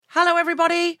Hello,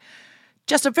 everybody.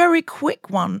 Just a very quick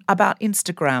one about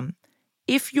Instagram.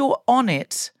 If you're on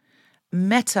it,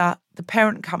 Meta, the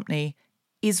parent company,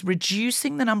 is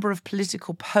reducing the number of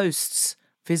political posts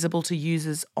visible to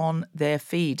users on their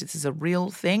feed. This is a real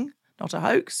thing, not a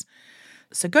hoax.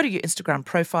 So go to your Instagram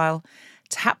profile,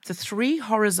 tap the 3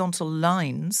 horizontal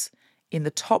lines in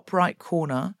the top right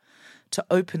corner to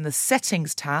open the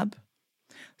Settings tab,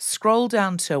 scroll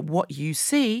down to What You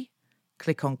See,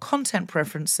 click on Content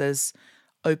Preferences,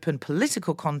 open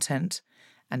Political Content,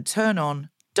 and turn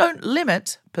on Don't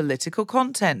Limit Political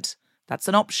Content. That's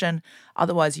an option.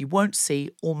 Otherwise, you won't see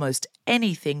almost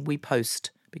anything we post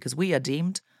because we are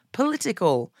deemed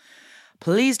political.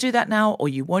 Please do that now, or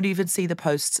you won't even see the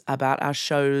posts about our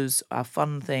shows, our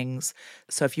fun things.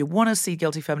 So if you want to see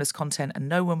Guilty Feminist content and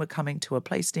know when we're coming to a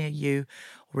place near you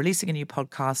or releasing a new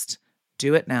podcast,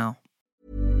 do it now.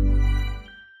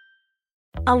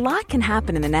 A lot can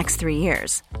happen in the next 3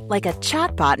 years. Like a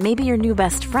chatbot may be your new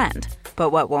best friend.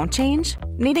 But what won't change?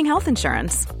 Needing health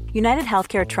insurance. United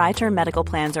Healthcare Tri-Term Medical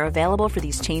Plans are available for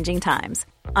these changing times.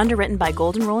 Underwritten by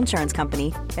Golden Rule Insurance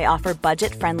Company, they offer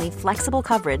budget-friendly, flexible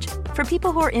coverage for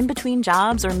people who are in between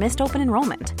jobs or missed open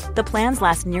enrollment. The plans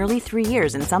last nearly 3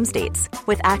 years in some states,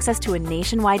 with access to a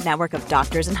nationwide network of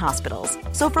doctors and hospitals.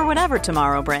 So for whatever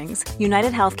tomorrow brings,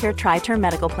 United Healthcare Tri-Term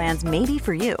Medical Plans may be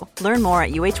for you. Learn more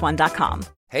at uh1.com.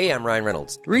 Hey, I'm Ryan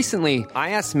Reynolds. Recently,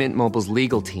 I asked Mint Mobile's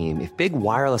legal team if big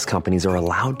wireless companies are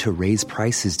allowed to raise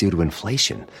prices due to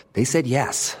inflation. They said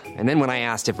yes. And then when I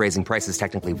asked if raising prices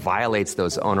technically violates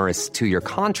those onerous 2-year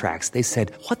contracts, they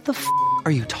said, "What the f***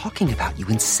 are you talking about, you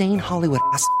insane Hollywood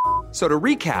ass?" So to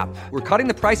recap, we're cutting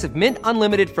the price of Mint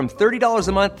Unlimited from $30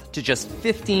 a month to just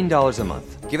 $15 a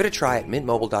month. Give it a try at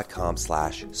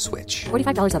mintmobile.com/switch.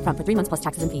 $45 up front for 3 months plus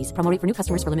taxes and fees. Promo rate for new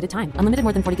customers for limited time. Unlimited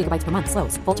more than 40 gigabytes per month.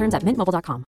 Slows full terms at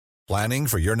mintmobile.com. Planning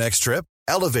for your next trip?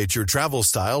 Elevate your travel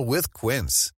style with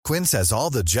Quince. Quince has all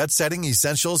the jet-setting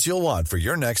essentials you'll want for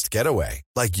your next getaway,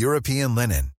 like European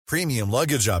linen, premium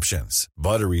luggage options,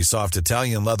 buttery soft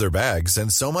Italian leather bags,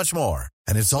 and so much more.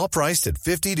 And it's all priced at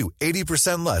 50 to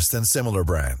 80% less than similar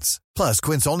brands. Plus,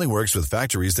 Quince only works with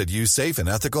factories that use safe and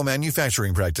ethical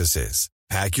manufacturing practices.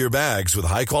 Pack your bags with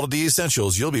high-quality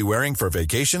essentials you'll be wearing for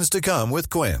vacations to come with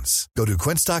Quince. Go to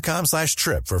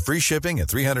quince.com/trip for free shipping and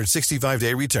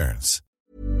 365-day returns.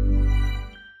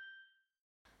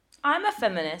 I'm a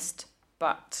feminist,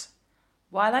 but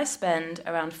while I spend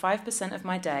around 5% of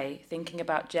my day thinking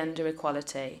about gender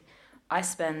equality, I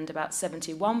spend about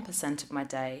 71% of my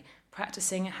day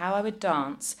practicing how I would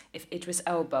dance if Idris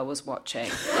Elba was watching.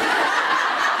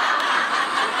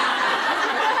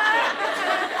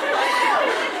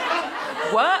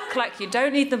 Work like you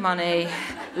don't need the money,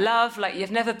 love like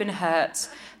you've never been hurt,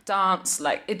 dance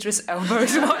like Idris Elba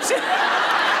is watching.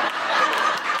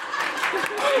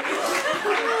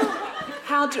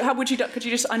 How would you do? Could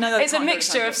you just? I know that it's a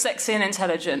mixture of sexy and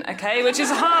intelligent, okay, which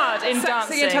is hard in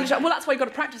dancing. Sexy, intelligent. Well, that's why you've got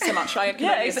to practice so much.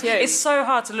 It's so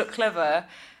hard to look clever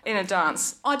in a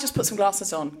dance. I just put some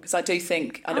glasses on because I do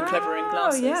think I look clever in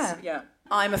glasses. Yeah.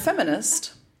 I'm a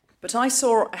feminist, but I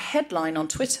saw a headline on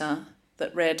Twitter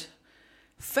that read,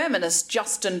 "Feminist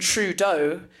Justin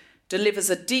Trudeau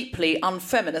delivers a deeply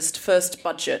unfeminist first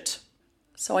budget."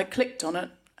 So I clicked on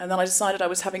it, and then I decided I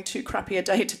was having too crappy a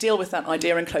day to deal with that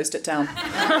idea and closed it down.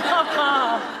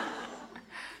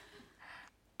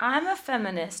 I'm a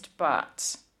feminist,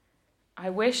 but I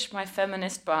wish my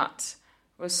feminist butt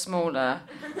was smaller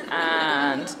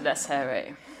and less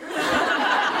hairy.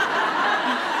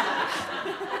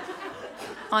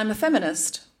 I'm a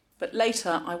feminist, but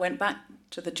later I went back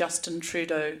to the Justin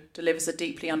Trudeau delivers a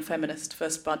deeply unfeminist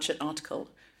first budget article,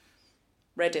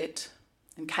 read it,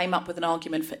 and came up with an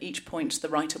argument for each point the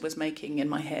writer was making in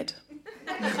my head.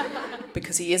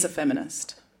 Because he is a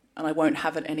feminist, and I won't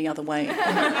have it any other way.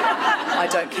 I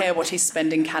don't care what he's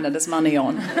spending Canada's money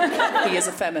on. He is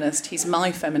a feminist. He's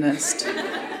my feminist.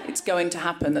 It's going to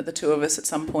happen that the two of us at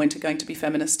some point are going to be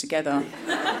feminists together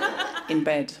in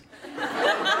bed.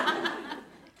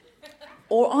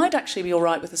 Or I'd actually be all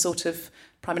right with a sort of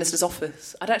Prime Minister's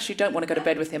office. I actually don't want to go to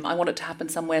bed with him. I want it to happen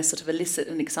somewhere sort of illicit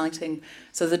and exciting,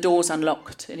 so the door's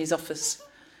unlocked in his office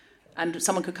and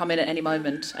someone could come in at any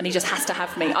moment and he just has to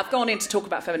have me. I've gone in to talk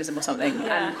about feminism or something,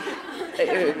 and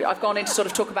I've gone in to sort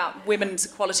of talk about women's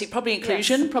equality, probably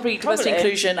inclusion, probably diversity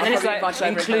inclusion. And it's like,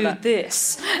 include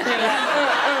this.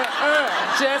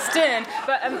 Just in.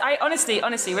 But I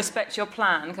honestly respect your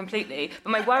plan completely.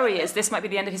 But my worry is this might be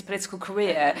the end of his political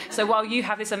career. So while you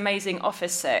have this amazing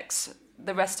office sex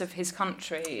the rest of his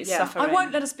country is Yeah. suffering. I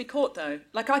won't let us be caught, though.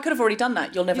 Like, I could have already done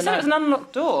that. You'll never You know. said it was an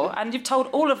unlocked door, and you've told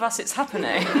all of us it's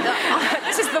happening.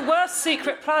 This is the worst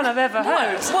secret plan I've ever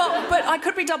heard. Well, but I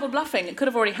could be double bluffing. It could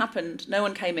have already happened. No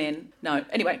one came in. No.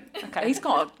 Anyway, Okay. He's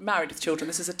got married with children.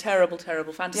 This is a terrible,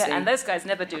 terrible fantasy. Yeah, and those guys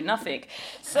never do nothing.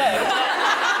 So...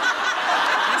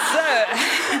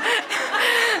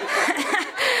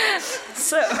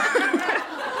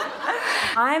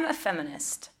 I'm a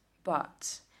feminist,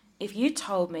 but if you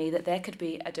told me that there could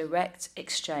be a direct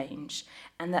exchange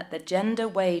and that the gender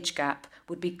wage gap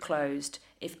would be closed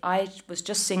if I was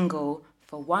just single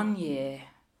for 1 year,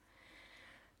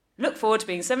 look forward to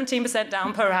being 17%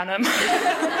 down per annum.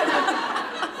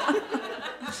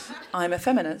 I'm a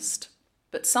feminist,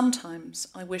 but sometimes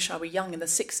I wish I were young in the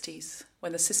 60s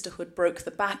when the sisterhood broke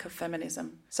the back of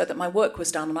feminism so that my work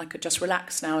was done and I could just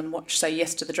relax now and watch Say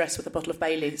Yes to the Dress with a bottle of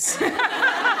Baileys.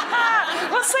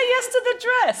 What's Say Yes to the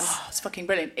Dress? Oh, it's fucking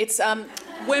brilliant. It's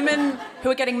women who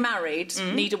are getting married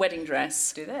need a wedding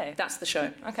dress. Do they? That's the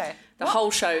show. Okay. The whole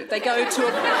show. They go to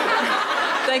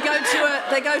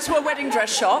a wedding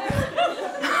dress shop,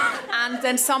 and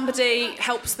then somebody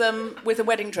helps them with a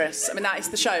wedding dress. I mean, that is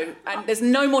the show, and there's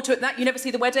no more to it than that. You never see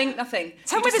the wedding, nothing.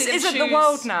 Tell You me just this see them isn't the choose.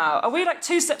 world now. Are we like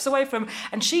 2 steps away from...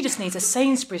 And she just needs a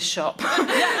Sainsbury's shop.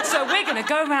 So we're going to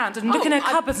go around and look in her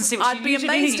cupboards and see what she I'd be usually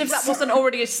amazed needs. if that wasn't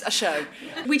already a show.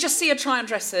 We just see her try on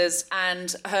dresses,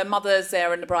 and her mother's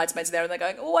there and the bridesmaids are there, and they're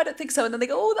going, oh, I don't think so. And then they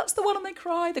go, oh, that's the one, and they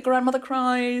cry. The grandmother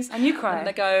cries. And you cry. And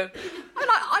they go,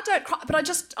 I don't cry, but I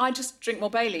just drink more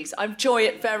Baileys. I enjoy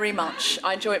it very much.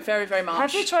 I enjoy it very, very much.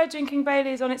 Have you tried drinking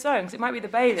Baileys on its own? Because it might be the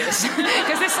Baileys.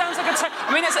 Because this sounds like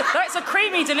it's a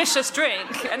creamy, delicious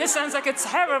drink, and this sounds like a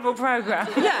terrible programme.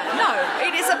 Yeah,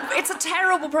 no, it's a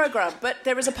terrible programme, but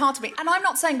there is a part of me, and I'm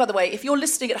not saying, by the way, if you're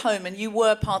listening at home and you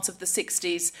were part of the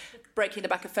 60s breaking the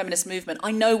back of feminist movement,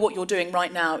 I know what you're doing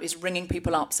right now is ringing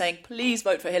people up saying, please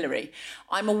vote for Hillary.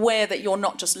 I'm aware that you're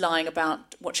not just lying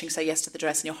about watching Say Yes to the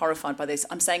Dress and you're horrified by this.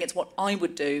 I'm saying it's what I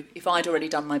would do if I'd already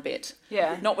done my bit.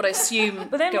 Yeah. Not what I assume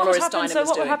But then Gloria what will happen? Steinem So was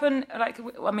what will doing. happen? Like,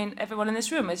 I mean, everyone in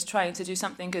this room is trying to do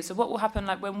something good. So what will happen?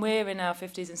 Like when we're in our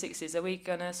 50s and 60s, are we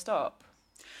gonna stop?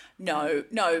 No,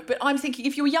 but I'm thinking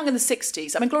if you were young in the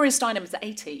 60s, I mean, Gloria Steinem is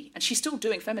 80 and she's still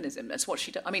doing feminism. That's what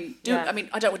she does. I mean, I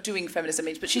don't know what doing feminism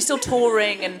means, but she's still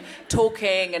touring and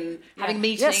talking and having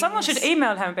meetings. Yeah, someone should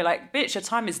email her and be like, bitch, your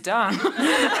time is done.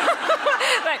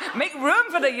 Like, make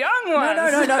room for the young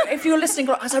ones. No. If you're listening,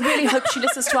 I really hope she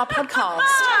listens to our podcast.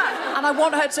 And I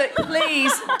want her to,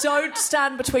 please, don't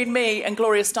stand between me and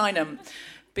Gloria Steinem,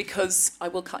 because I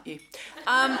will cut you.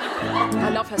 I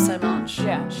love her so much.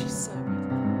 Yeah. She's so good.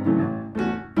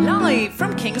 Live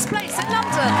from King's Place in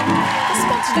London, the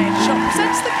Spontaneity Shop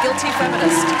presents The Guilty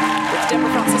Feminist with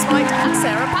Deborah Francis-White and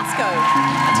Sarah Pascoe.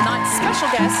 And tonight's special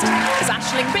guest is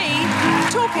Aisling Bea,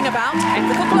 talking about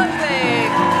ethical clothing.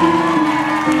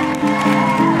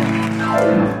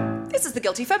 This is The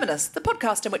Guilty Feminist, the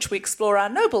podcast in which we explore our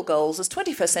noble goals as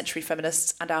 21st century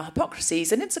feminists and our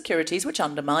hypocrisies and insecurities which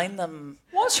undermine them.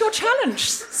 What's your challenge,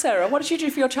 Sarah? What did you do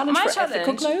for your challenge My for ethical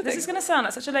challenge, clothing? this is going to sound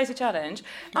like such a lazy challenge.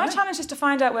 My challenge is to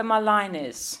find out where my line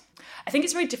is. I think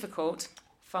it's very difficult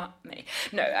for me.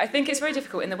 No, I think it's very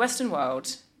difficult in the Western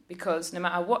world because no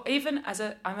matter what, even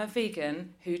I'm a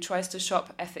vegan who tries to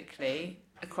shop ethically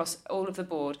across all of the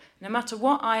board, no matter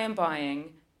what I am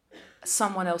buying,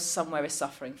 someone else somewhere is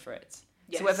suffering for it.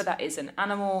 Yes. So whether that is an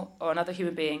animal or another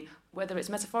human being, whether it's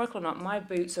metaphorical or not, my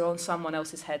boots are on someone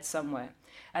else's head somewhere.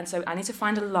 And so I need to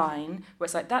find a line where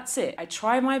it's like, that's it. I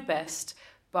try my best,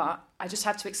 but I just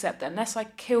have to accept that unless I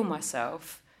kill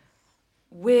myself,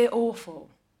 we're awful.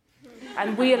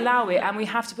 And we allow it, and we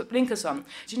have to put blinkers on.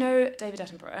 Do you know David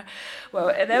Attenborough? Well,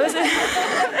 there was a...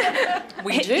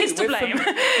 We do. He's to blame.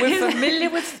 We're familiar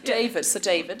with David. So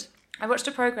David... I watched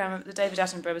a programme that David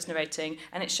Attenborough was narrating,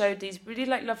 and it showed these really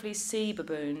lovely sea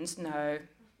baboons. No,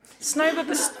 snow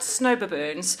baboons.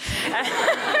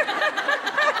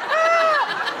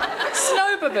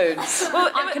 Snow baboons. Well,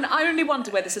 I only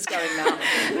wonder where this is going now.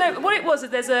 No, what it was,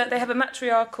 they have a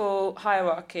matriarchal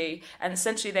hierarchy, and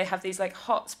essentially they have these like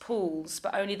hot pools,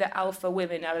 but only the alpha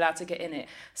women are allowed to get in it.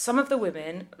 Some of the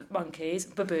women, monkeys,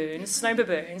 baboons, snow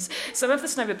baboons, some of the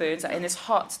snow baboons are in this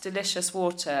hot, delicious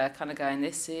water, kind of going,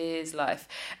 this is life.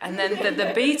 And then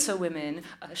the beta women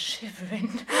are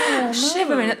shivering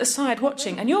at the side,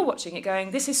 watching, and you're watching it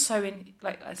going, this is so,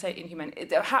 inhumane.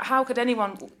 How could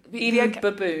anyone be okay?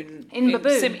 Baboon. in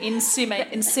baboon. In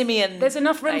simian. There's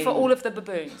enough room for all of the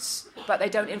baboons, but they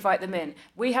don't invite them in.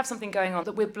 We have something going on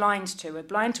that we're blind to. We're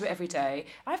blind to it every day.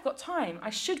 I've got time. I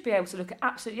should be able to look at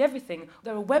absolutely everything.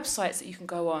 There are websites that you can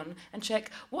go on and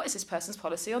check, what is this person's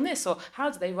policy on this? Or how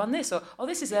do they run this? Or, oh,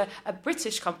 this is a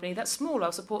British company that's small,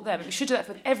 I'll support them. We should do that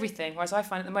with everything, whereas I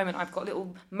find at the moment I've got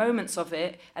little moments of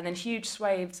it and then huge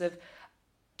swathes of,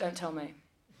 don't tell me.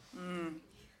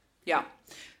 Yeah.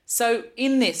 So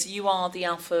in this, you are the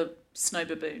alpha snow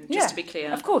baboon, just to be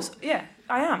clear. Of course, yeah,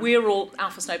 I am. We're all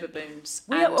alpha snow baboons.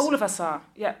 All of us are,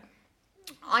 yeah.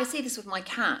 I see this with my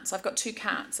cats. I've got 2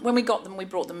 cats. When we got them, we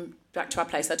brought them back to our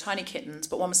place. They're tiny kittens,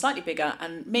 but one was slightly bigger.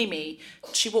 And Mimi,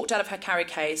 she walked out of her carry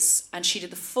case and she did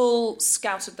the full,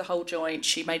 scouted the whole joint.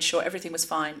 She made sure everything was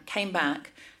fine, came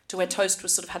back to where Toast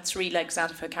was sort of had 3 legs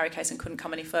out of her carry case and couldn't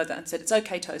come any further and said, it's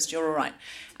okay, Toast, you're all right,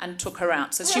 and took her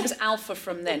out. So she was alpha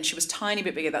from then. She was a tiny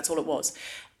bit bigger, that's all it was.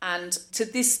 And to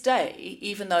this day,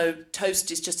 even though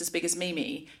Toast is just as big as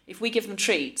Mimi, if we give them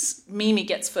treats, Mimi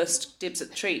gets first dibs at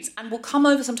the treats and will come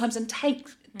over sometimes and take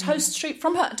Toast's treat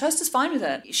from her. And Toast is fine with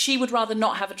it. She would rather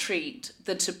not have a treat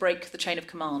than to break the chain of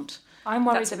command. I'm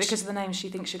worried that because of the name she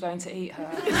thinks you're going to eat her.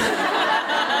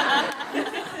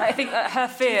 I think that her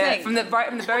fear from the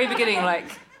very beginning,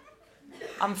 like,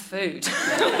 I'm food.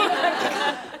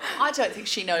 I don't think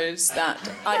she knows that.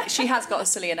 She has got a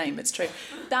sillier name, it's true.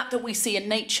 That we see in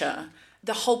nature,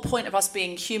 the whole point of us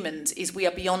being humans is we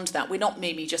are beyond that. We're not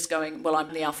Mimi just going, well,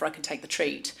 I'm the alpha, I can take the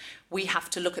treat. We have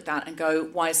to look at that and go,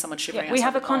 why is someone shivering outside we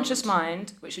have the a conscious pond?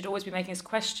 mind, which should always be making us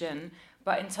question,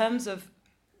 but in terms of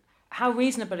how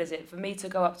reasonable is it for me to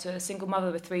go up to a single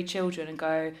mother with 3 children and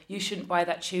go, you shouldn't buy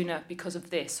that tuna because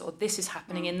of this, or this is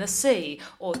happening in the sea,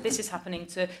 or this is happening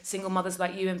to single mothers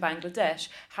like you in Bangladesh?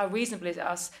 How reasonable is it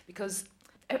us? Because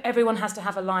everyone has to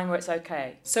have a line where it's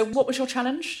okay. So what was your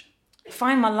challenge?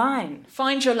 Find my line.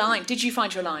 Find your line. Did you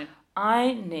find your line?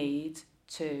 I need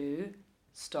to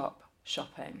stop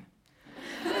shopping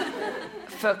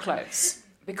for clothes.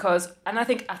 And I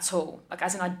think at all, like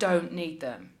as in I don't need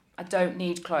them. I don't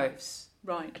need clothes.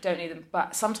 Right. I don't need them.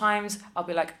 But sometimes I'll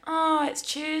be like, it's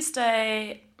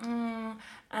Tuesday,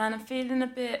 and I'm feeling a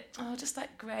bit, just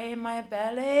like grey in my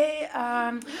belly.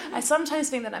 I sometimes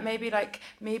think that maybe like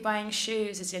me buying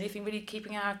shoes is the only thing really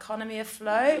keeping our economy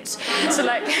afloat. So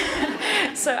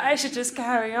I should just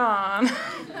carry on.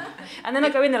 And then I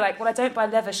go in there like, well, I don't buy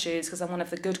leather shoes because I'm one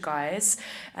of the good guys.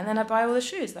 And then I buy all the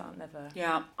shoes that aren't leather.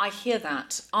 Yeah, I hear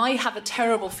that. I have a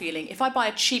terrible feeling. If I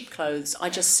buy cheap clothes, I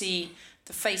just see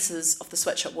the faces of the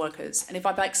sweatshop workers. And if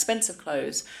I buy expensive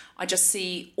clothes, I just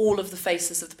see all of the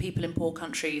faces of the people in poor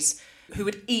countries who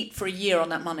would eat for a year on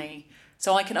that money.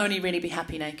 So I can only really be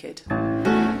happy naked.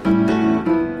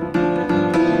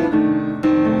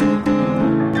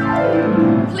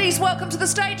 Please welcome to the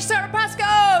stage Sarah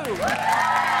Pascoe!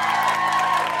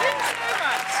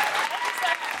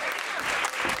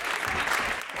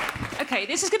 Okay,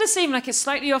 this is going to seem like it's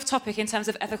slightly off topic in terms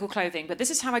of ethical clothing, but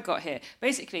this is how I got here.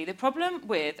 Basically, the problem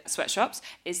with sweatshops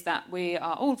is that we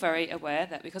are all very aware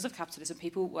that because of capitalism,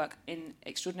 people work in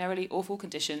extraordinarily awful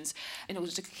conditions in order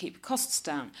to keep costs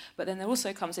down. But then there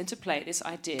also comes into play this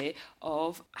idea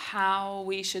of how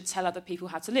we should tell other people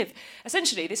how to live.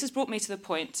 Essentially, this has brought me to the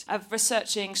point of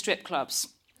researching strip clubs.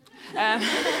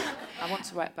 I want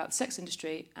to write about the sex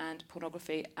industry and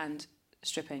pornography and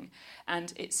stripping,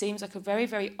 and it seems like a very,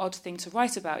 very odd thing to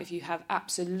write about if you have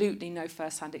absolutely no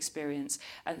first-hand experience.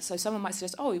 And so someone might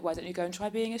suggest, why don't you go and try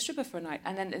being a stripper for a night?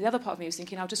 And then the other part of me was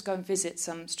thinking, I'll just go and visit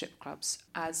some strip clubs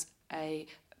as a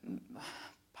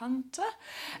punter,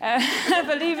 I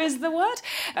believe is the word.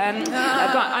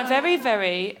 I'm very,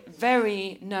 very,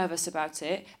 very nervous about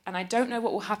it, and I don't know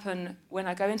what will happen when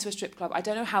I go into a strip club. I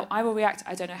don't know how I will react.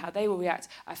 I don't know how they will react.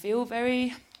 I feel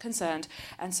very concerned.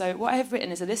 And so what I have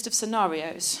written is a list of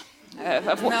scenarios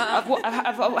of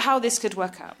how this could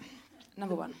work out.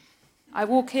 Number 1, I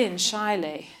walk in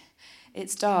shyly.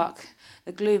 It's dark.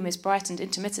 The gloom is brightened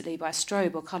intermittently by a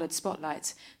strobe or coloured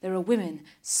spotlight. There are women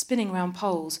spinning round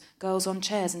poles, girls on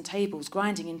chairs and tables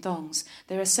grinding in thongs.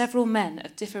 There are several men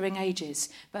of differing ages,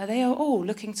 but they are all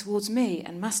looking towards me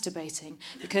and masturbating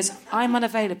because I'm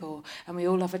unavailable and we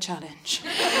all love a challenge.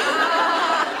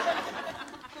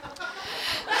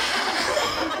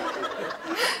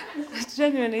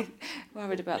 Genuinely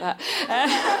worried about that.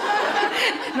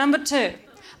 Number 2.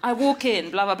 I walk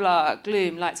in, blah, blah, blah,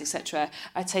 gloom, lights, etc.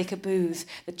 I take a booth.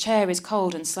 The chair is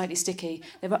cold and slightly sticky.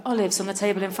 There are olives on the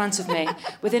table in front of me.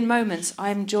 Within moments,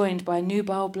 I am joined by a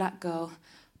nubile black girl.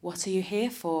 What are you here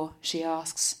for? She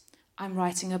asks. I'm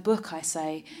writing a book, I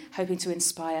say, hoping to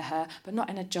inspire her, but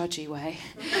not in a judgy way.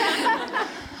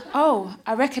 "Oh,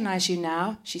 I recognise you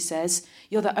now," she says.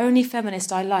 "You're the only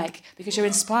feminist I like because you're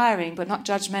inspiring but not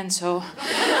judgmental."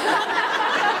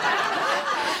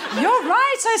 "You're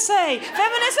right," I say.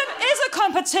 "Feminism is a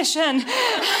competition.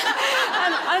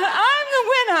 And I'm the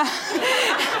winner."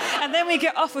 And then we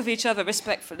get off with each other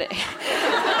respectfully.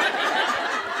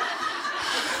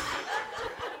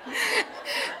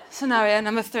 Scenario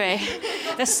number 3.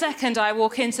 The second I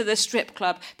walk into the strip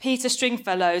club, Peter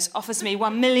Stringfellows offers me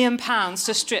 £1 million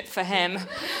to strip for him.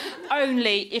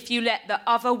 "Only if you let the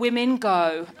other women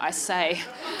go," I say.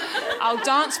 "I'll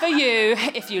dance for you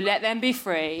if you let them be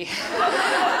free."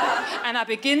 And I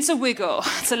begin to wiggle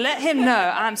to let him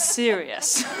know I'm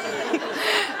serious.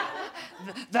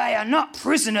 "They are not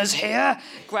prisoners here,"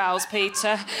 growls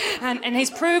Peter. And he's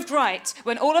proved right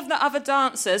when all of the other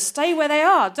dancers stay where they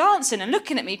are, dancing and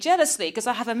looking at me jealously because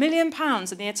I have £1 million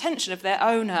and the attention of their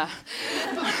owner.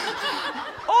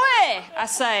 "Oi," I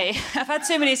say. I've had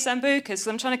too many sambucas because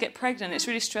I'm trying to get pregnant. It's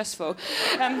really stressful.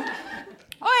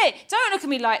 "Oi, don't look at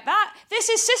me like that. This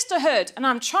is sisterhood and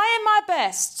I'm trying my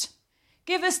best."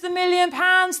 "Give us the £1 million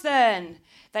then,"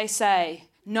 they say.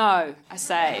 "No," I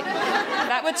say.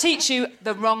 "That would teach you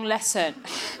the wrong lesson.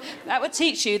 That would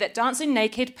teach you that dancing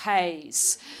naked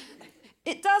pays."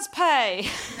 "It does pay,"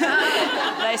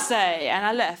 they say, and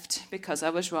I left because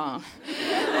I was wrong.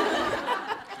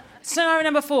 Scenario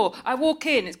number 4. I walk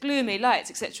in, it's gloomy, lights,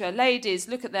 etc. Ladies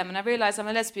look at them and I realise I'm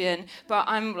a lesbian, but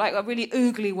I'm like a really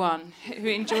oogly one who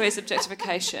enjoys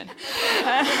objectification.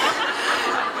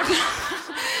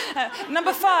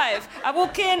 Number 5, I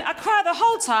walk in, I cry the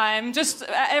whole time, just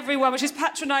at everyone, which is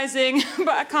patronising, but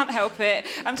I can't help it.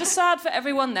 I'm just sad for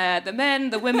everyone there, the men,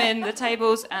 the women, the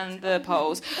tables and the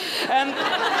poles.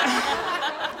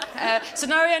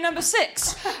 Scenario number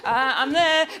 6, I'm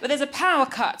there, but there's a power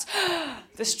cut.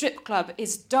 The strip club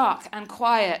is dark and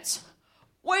quiet.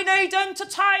 "We need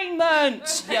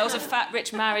entertainment," yells a fat,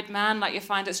 rich, married man like you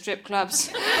find at strip clubs.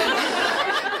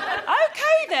 "OK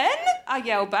then," I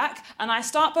yell back, and I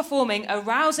start performing a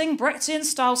rousing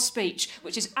Brechtian-style speech,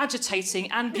 which is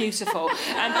agitating and beautiful.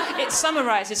 And it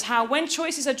summarises how when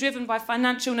choices are driven by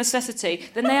financial necessity,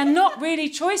 then they are not really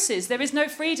choices. There is no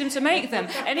freedom to make them.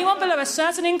 Anyone below a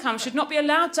certain income should not be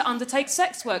allowed to undertake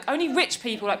sex work. Only rich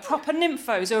people, like proper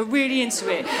nymphos, who are really into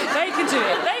it. They can do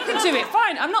it. They can do it.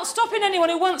 Fine, I'm not stopping anyone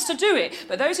who wants to do it.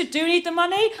 But those who do need the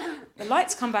money, the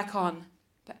lights come back on.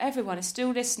 But everyone is still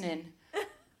listening.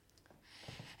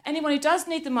 Anyone who does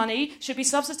need the money should be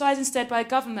subsidised instead by a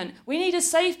government. We need a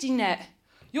safety net.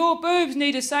 "Your boobs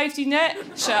need a safety net,"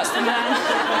 shouts the man.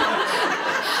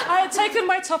 I had taken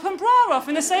my top and bra off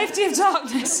in the safety of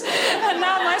darkness, and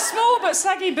now my small but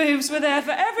saggy boobs were there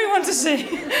for everyone to see.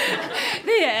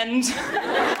 The end.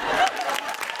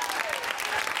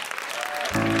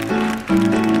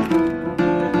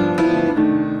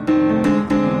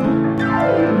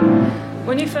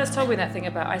 When you first told me that thing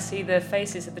about I see the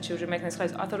faces of the children making those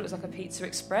clothes, I thought it was like a Pizza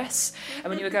Express. And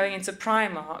when you were going into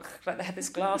Primark, like they had this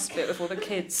glass bit with all the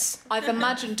kids. I've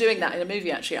imagined doing that in a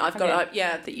movie, actually. I've got,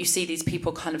 that you see these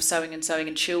people kind of sewing and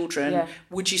children. Yeah.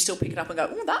 Would you still pick it up and go,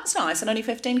 "Oh, that's nice, and only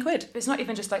 15 quid? But it's not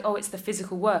even just like, oh, it's the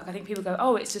physical work. I think people go,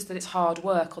 oh, it's just that it's hard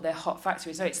work or they're hot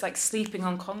factories. No, it's like sleeping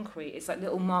on concrete. It's like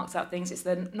little marked out things. It's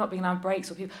the not being allowed breaks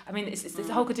or people. I mean, it's the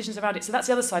whole conditions around it. So that's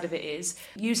the other side of it, is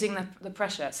using the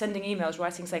pressure, sending emails,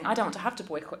 writing, saying, I don't want to have to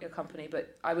boycott your company,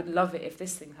 but I would love it if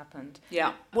this thing happened.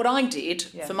 Yeah. What I did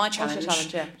for my challenge,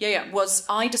 was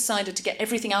I decided to get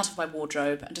everything out of my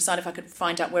wardrobe and decide if I could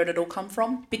find out where it had all come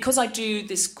from. Because I do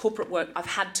this corporate work, I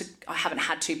haven't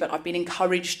had to, but I've been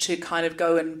encouraged to kind of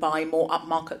go and buy more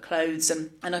upmarket clothes, and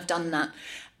I've done that.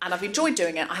 And I've enjoyed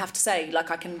doing it, I have to say.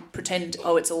 Like, I can pretend,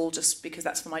 it's all just because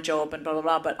that's for my job and blah, blah,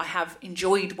 blah, but I have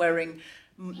enjoyed wearing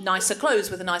nicer clothes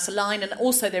with a nicer line. And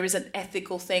also there is an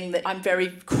ethical thing that I'm very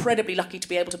incredibly lucky to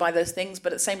be able to buy those things,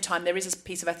 but at the same time there is a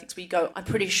piece of ethics where you go, I'm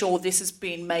pretty sure this has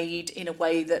been made in a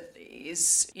way that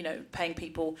is, paying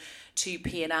people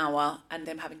 2p an hour and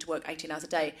them having to work 18 hours a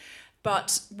day.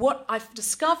 But what I've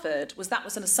discovered was that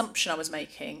was an assumption I was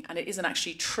making, and it isn't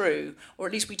actually true, or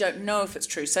at least we don't know if it's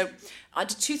true. So I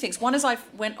did two things. One is I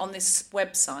went on this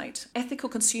website,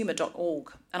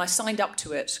 ethicalconsumer.org, and I signed up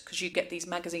to it because you get these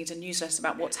magazines and newsletters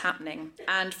about what's happening.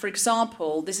 And for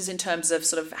example, this is in terms of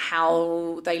sort of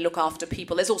how they look after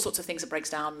people. There's all sorts of things that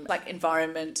breaks down, like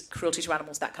environment, cruelty to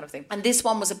animals, that kind of thing. And this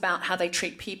one was about how they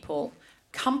treat people.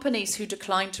 Companies who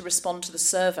declined to respond to the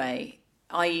survey,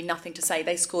 i.e. nothing to say,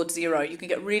 they scored 0. You can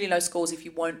get really low scores if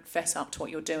you won't fess up to what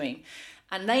you're doing.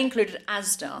 And they included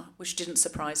Asda, which didn't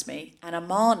surprise me, and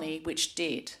Armani, which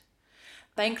did.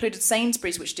 They included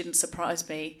Sainsbury's, which didn't surprise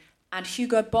me, and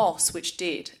Hugo Boss, which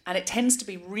did. And it tends to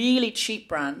be really cheap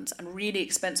brands and really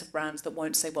expensive brands that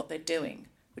won't say what they're doing,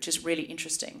 which is really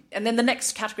interesting. And then the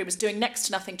next category was doing next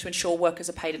to nothing to ensure workers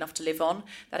are paid enough to live on.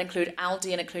 That included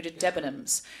Aldi and included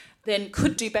Debenhams. Then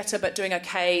could do better but doing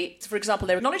okay. For example,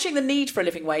 they're acknowledging the need for a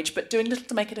living wage but doing little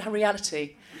to make it a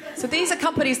reality. So these are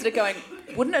companies that are going,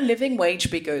 wouldn't a living wage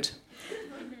be good?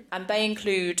 And they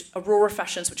include Aurora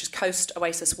Fashions, which is Coast,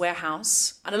 Oasis,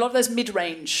 Warehouse. And a lot of those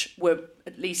mid-range were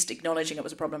at least acknowledging it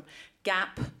was a problem.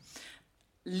 Gap,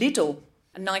 Lidl,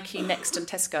 Nike, Next and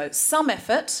Tesco. Some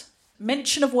effort,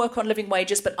 mention of work on living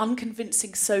wages, but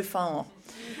unconvincing so far.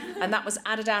 And that was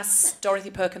Adidas, Dorothy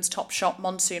Perkins, Topshop,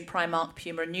 Monsoon, Primark,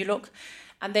 Puma and New Look.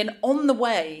 And then on the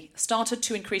way, started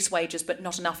to increase wages, but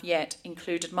not enough yet,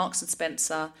 included Marks &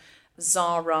 Spencer,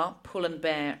 Zara, Pull &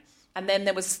 Bear. And then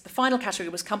there was the final category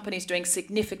was companies doing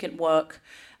significant work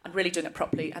and really doing it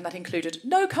properly, and that included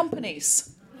no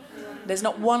companies. There's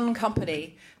not one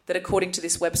company that, according to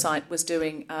this website, was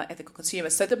doing ethical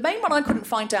consumers. So the main one I couldn't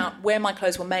find out where my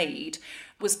clothes were made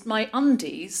was my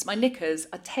undies, my knickers,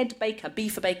 a Ted Baker, B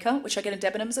for Baker, which I get in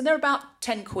Debenhams, and they're about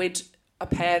 10 quid a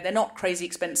pair. They're not crazy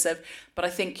expensive, but I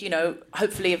think,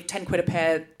 hopefully if 10 quid a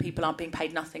pair, people aren't being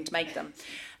paid nothing to make them.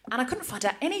 And I couldn't find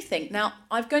out anything. Now,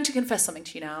 I'm going to confess something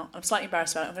to you now. I'm slightly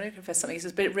embarrassed about it. I'm going to confess something. It's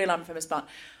a bit real I'm famous, but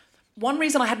one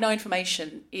reason I had no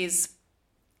information is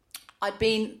I'd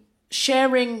been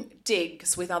sharing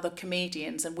digs with other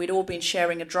comedians and we'd all been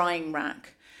sharing a drying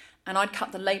rack. And I'd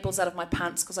cut the labels out of my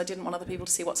pants because I didn't want other people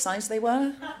to see what size they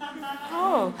were.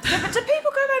 Oh. Yeah, but do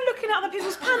people go around looking at other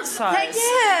people's pant size?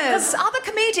 Yes. Other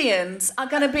comedians are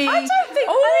going to be... I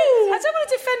don't want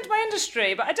to defend my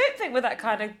industry, but I don't think we're that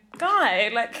kind of guy.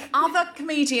 Other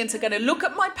comedians are going to look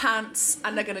at my pants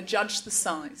and they're going to judge the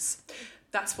size.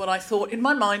 That's what I thought in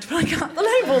my mind when I cut the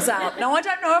labels out. Now, I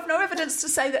don't know, I have no evidence to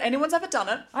say that anyone's ever done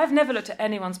it. I've never looked at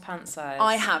anyone's pant size.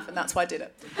 I have, and that's why I did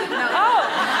it.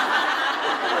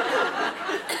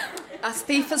 As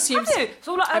thief assumes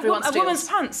so like everyone steals. A woman's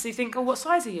pants, you think, what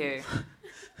size are you?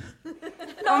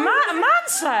 No. A man's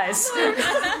size?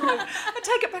 I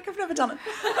take it back, I've never done it.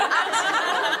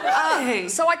 Really?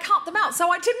 So I cut them out.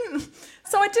 So I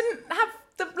didn't have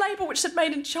the label which said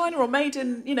made in China or made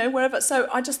in, wherever. So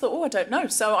I just thought, I don't know.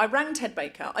 So I rang Ted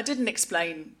Baker. I didn't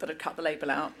explain that I'd cut the label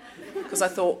out because I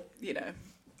thought,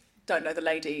 don't know the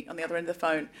lady on the other end of the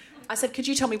phone. I said, could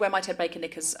you tell me where my Ted Baker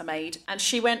knickers are made? And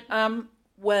she went,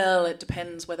 well, it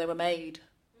depends where they were made.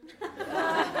 And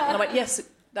I went, yes,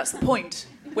 that's the point.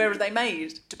 Where are they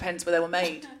made? Depends where they were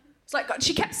made. It's like,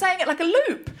 she kept saying it like a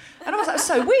loop. And I was like,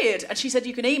 so weird. And she said,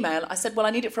 you can email. I said, well, I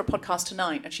need it for a podcast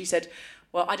tonight. And she said,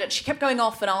 well, I don't. She kept going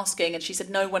off and asking, and she said,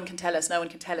 no one can tell us. And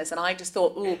I just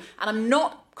thought, ooh. And I'm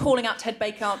not calling out Ted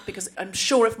Baker because I'm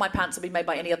sure if my pants had been made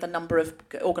by any other number of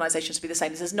organisations to be the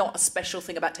same, this is not a special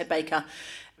thing about Ted Baker.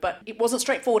 But it wasn't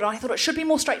straightforward, and I thought it should be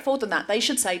more straightforward than that. They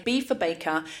should say, B for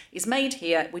Baker is made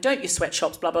here. We don't use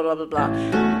sweatshops, blah, blah, blah, blah, blah.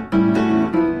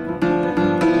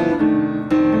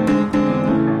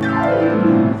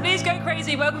 Please go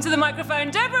crazy. Welcome to the microphone,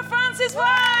 Deborah Francis-White.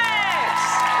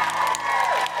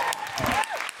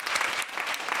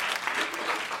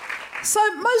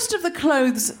 So most of the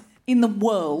clothes in the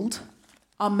world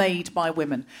are made by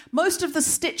women. Most of the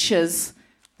stitches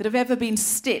that have ever been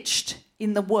stitched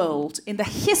in the world, in the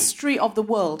history of the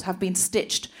world, have been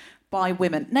stitched by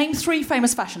women. Name 3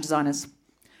 famous fashion designers.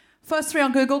 First 3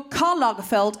 on Google: Karl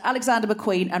Lagerfeld, Alexander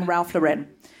McQueen and Ralph Lauren.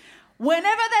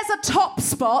 Whenever there's a top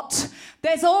spot,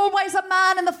 there's always a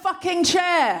man in the fucking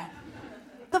chair.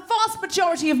 The vast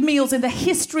majority of meals in the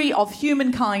history of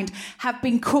humankind have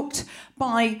been cooked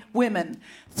by women.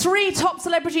 3 top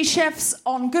celebrity chefs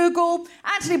on Google: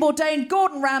 Anthony Bourdain,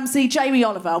 Gordon Ramsay, Jamie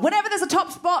Oliver. Whenever there's a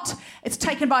top spot, it's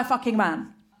taken by a fucking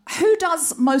man. Who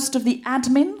does most of the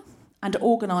admin and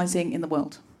organising in the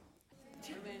world?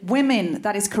 Women,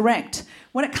 that is correct.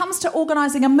 When it comes to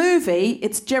organising a movie,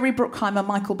 it's Jerry Bruckheimer,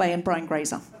 Michael Bay and Brian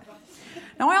Grazer.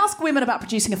 Now, I ask women about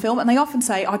producing a film, and they often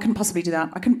say, I couldn't possibly do that.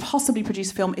 I couldn't possibly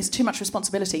produce a film. It's too much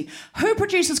responsibility. Who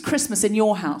produces Christmas in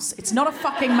your house? It's not a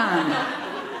fucking man.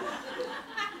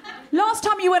 Last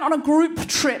time you went on a group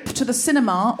trip to the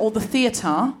cinema or the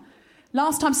theatre,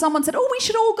 last time someone said, we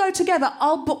should all go together,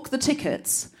 I'll book the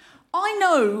tickets. I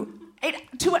know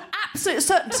it, to an absolute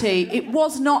certainty, it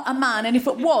was not a man, and if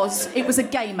it was a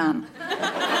gay man.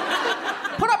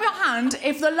 Put up your hand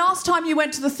if the last time you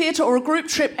went to the theatre or a group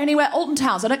trip anywhere, Alton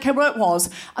Towers, I don't care where it was,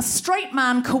 a straight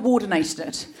man coordinated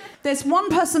it. There's one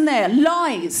person there.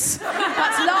 Lies.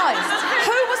 That's lies.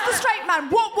 Who was the straight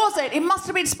man? What was it? It must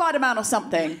have been Spider-Man or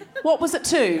something. What was it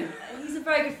to? He's a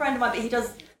very good friend of mine, but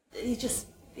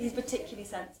he's particularly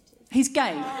sensitive. He's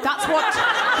gay. That's what...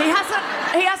 He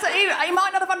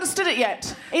might not have understood it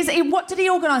yet. What did he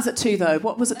organise it to, though?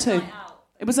 What was it to?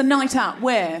 It was a night out.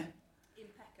 Where?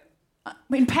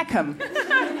 In Peckham.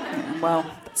 Well,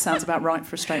 that sounds about right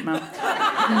for a straight man.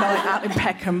 Night out in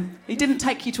Peckham. He didn't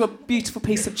take you to a beautiful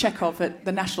piece of Chekhov at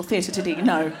the National Theatre, did he?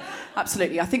 No,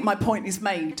 absolutely. I think my point is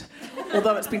made,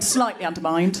 although it's been slightly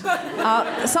undermined.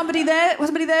 Somebody there? Was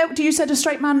somebody there? You said a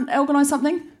straight man organised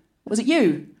something? Was it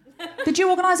you? Did you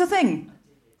organise a thing?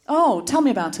 Oh, tell me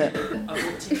about it. I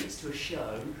bought tickets to a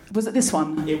show. Was it this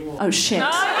one? It was. Oh, shit. Okay.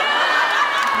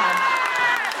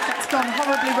 That's gone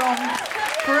horribly wrong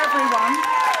for everyone.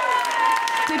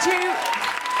 Did you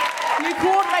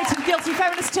coordinated guilty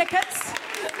feminist tickets?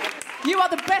 You are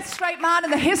the best straight man in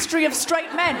the history of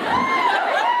straight men.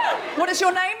 What is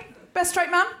your name? Best straight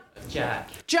man?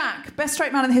 Jack, best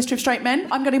straight man in the history of straight men.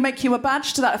 I'm going to make you a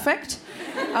badge to that effect.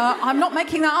 I'm not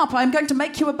making that up. I'm going to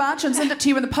make you a badge and send it to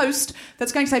you in the post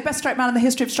that's going to say best straight man in the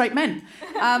history of straight men.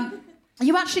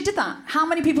 You actually did that. How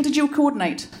many people did you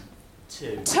coordinate? 2.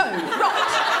 Right.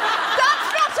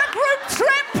 That's not a group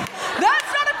trip.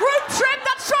 That's not a group trip.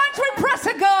 That's trying to impress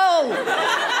a girl.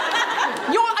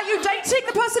 Are you dating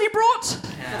the person you brought?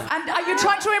 Yeah. And are you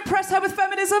trying to impress her with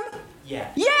feminism? Yeah.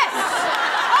 Yes!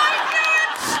 I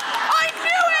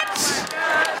knew it!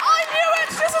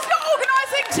 This is not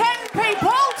organising 10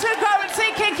 people to go and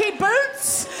see Kinky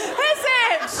Boots, is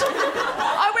it?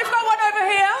 Oh, we've got one over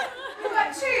here. We've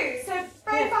got 2. So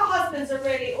both our husbands are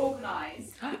really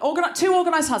organised. 2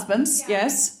 organised husbands,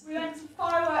 yes. We went to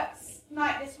fireworks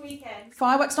night this weekend.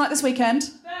 Fireworks night this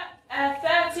weekend.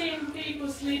 13 people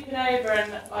sleeping over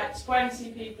and like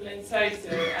 20 people in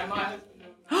total, and my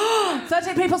husband...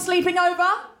 13 people sleeping over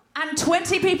and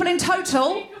 20 people in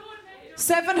total.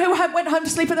 7 who went home to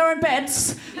sleep in their own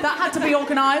beds. That had to be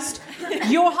organised.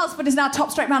 Your husband is now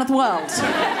top straight man of the world.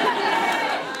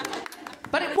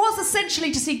 But it was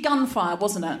essentially to see gunfire,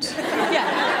 wasn't it?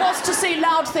 Yeah, it was to see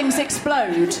loud things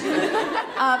explode.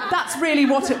 That's really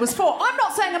what it was for. I'm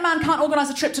not saying a man can't organise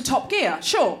a trip to Top Gear,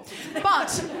 sure.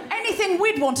 But anything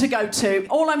we'd want to go to,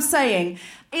 all I'm saying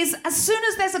is as soon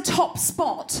as there's a top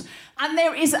spot and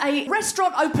there is a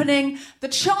restaurant opening, the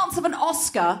chance of an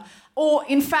Oscar, or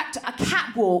in fact a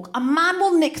catwalk, a man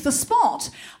will nick the spot.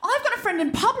 I've got a friend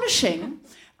in publishing,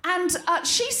 and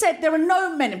she said there are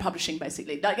no men in publishing,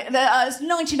 basically. It's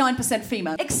 99%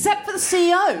 female, except for the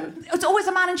CEO. It's always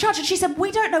a man in charge. And she said, we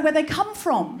don't know where they come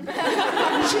from.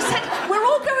 She said, we're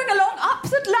all going along up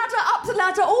the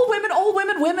ladder, all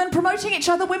women, promoting each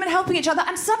other, women helping each other,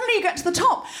 and suddenly you get to the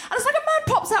top. And it's like a man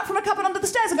pops out from a cupboard under the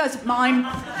stairs and goes, mine. Do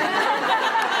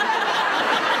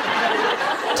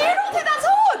you not think that's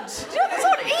odd?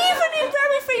 Even in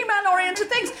very female-oriented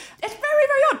things, it's very,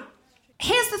 very odd.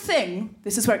 Here's the thing.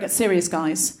 This is where it gets serious,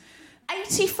 guys.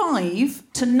 85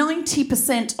 to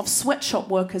 90% of sweatshop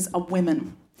workers are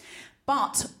women.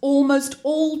 But almost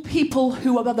all people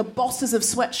who are the bosses of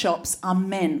sweatshops are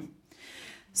men.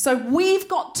 So we've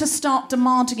got to start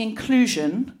demanding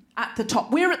inclusion at the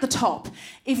top. We're at the top.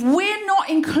 If we're not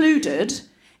included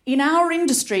in our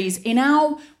industries, in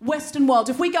our Western world,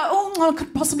 if we go, I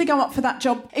could possibly go up for that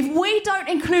job. If we don't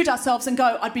include ourselves and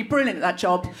go, I'd be brilliant at that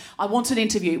job, I want an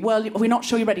interview. Well, we're not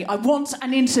sure you're ready. I want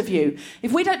an interview.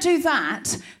 If we don't do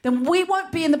that, then we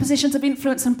won't be in the positions of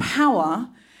influence and power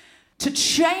to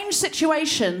change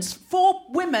situations for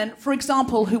women, for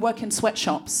example, who work in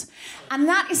sweatshops. And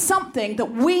that is something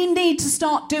that we need to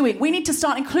start doing. We need to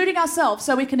start including ourselves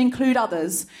so we can include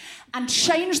others and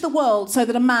change the world so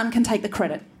that a man can take the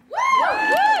credit.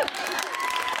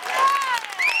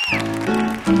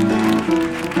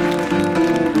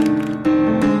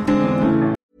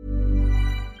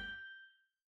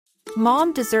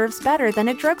 Mom deserves better than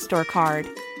a drugstore card.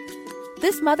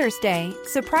 This Mother's Day,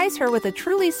 surprise her with a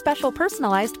truly special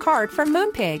personalized card from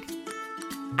Moonpig.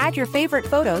 Add your favorite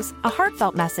photos, a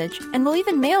heartfelt message, and we'll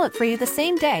even mail it for you the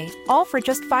same day, all for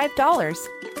just $5.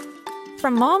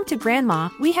 From mom to grandma,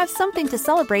 we have something to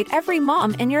celebrate every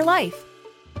mom in your life.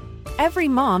 Every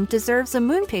mom deserves a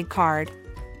Moonpig card.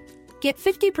 Get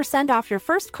 50% off your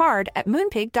first card at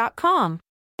moonpig.com.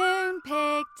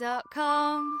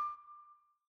 Moonpig.com.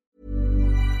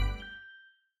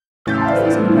 This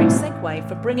is a great segue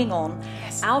for bringing on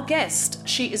our guest.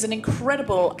 She is an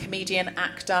incredible comedian,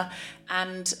 actor,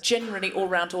 and generally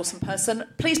all-round awesome person.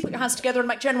 Please put your hands together and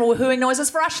make general woohooing noises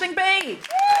for Aisling Bea.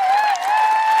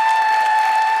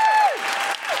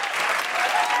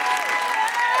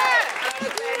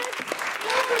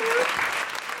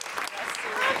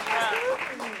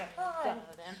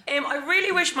 I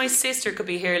really wish my sister could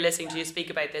be here listening to you speak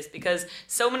about this, because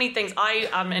so many things. I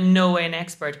am in no way an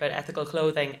expert about ethical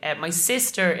clothing. My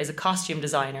sister is a costume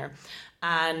designer,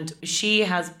 and she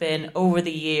has been over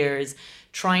the years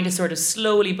trying to sort of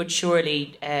slowly but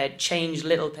surely change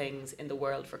little things in the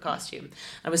world for costume.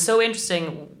 And it was so interesting.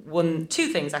 Two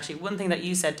things actually. One thing that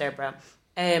you said, Deborah,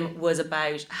 was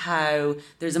about how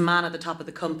there's a man at the top of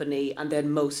the company and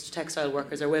then most textile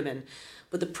workers are women.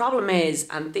 But the problem is,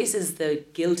 and this is the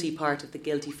guilty part of the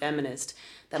guilty feminist,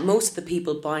 that most of the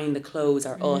people buying the clothes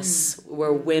are us.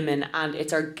 We're women, and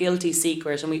it's our guilty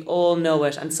secret, and we all know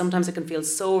it. And sometimes it can feel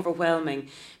so overwhelming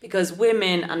because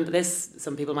women, and this,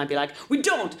 some people might be like, we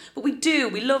don't, but we do.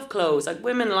 We love clothes. Like,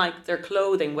 women like their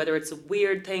clothing, whether it's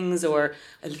weird things or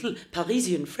a little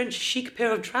Parisian French chic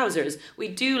pair of trousers. We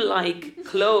do like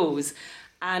clothes.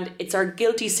 And it's our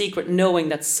guilty secret knowing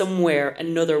that somewhere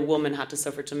another woman had to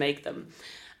suffer to make them.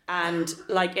 And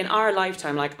like in our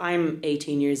lifetime, like I'm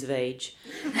 18 years of age.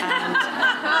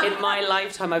 And in my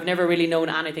lifetime, I've never really known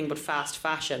anything but fast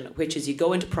fashion, which is you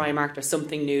go into Primark, there's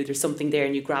something new, there's something there,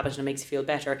 and you grab it and it makes you feel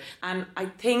better. And I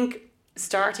think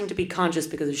starting to be conscious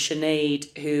because of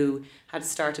Sinead, who had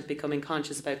started becoming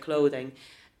conscious about clothing,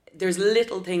 there's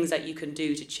little things that you can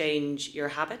do to change your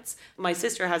habits. My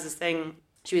sister has this thing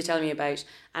she was telling me about,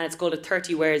 and it's called a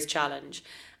 30 wears challenge.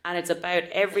 And it's about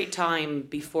every time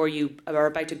before you are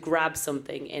about to grab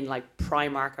something in like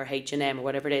Primark or H&M or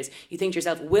whatever it is, you think to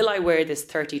yourself, will I wear this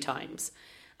 30 times?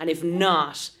 And if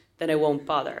not, then I won't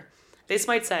bother. This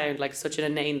might sound like such an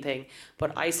inane thing,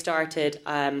 but I started,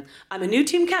 I'm a new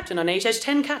team captain on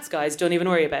HH10 Cats, guys, don't even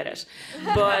worry about it.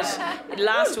 But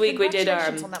last week we did our...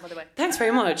 Congratulations on that, by the way. Thanks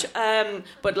very much.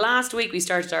 But last week we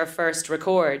started our first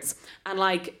records, and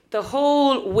like the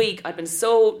whole week I'd been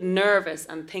so nervous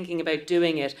and thinking about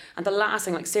doing it, and the last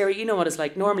thing, like, Sarah, you know what it's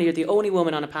like, normally you're the only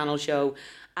woman on a panel show,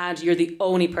 and you're the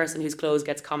only person whose clothes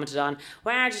gets commented on.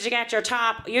 Where did you get your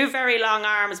top? You have very long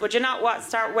arms. Would you not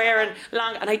start wearing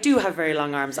long... And I do have very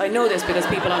long arms. I know this because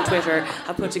people on Twitter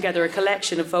have put together a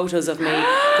collection of photos of me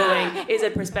going, is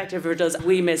it perspective or does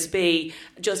we Miss B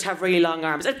just have really long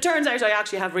arms? It turns out I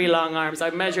actually have really long arms. I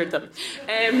measured them.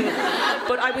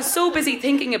 But I was so busy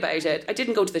thinking about it, I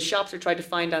didn't go to the shops or try to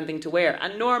find anything to wear.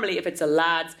 And normally if it's a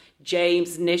lad's,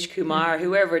 James, Nish Kumar,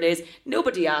 whoever it is,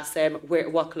 nobody asks them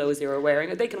what clothes they were wearing.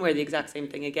 They can wear the exact same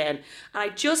thing again. And I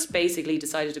just basically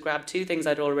decided to grab two things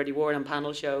I'd already worn on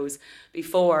panel shows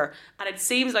before. And it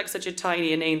seems like such a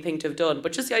tiny, inane thing to have done.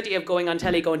 But just the idea of going on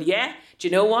telly going, yeah, do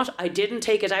you know what? I didn't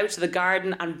take it out to the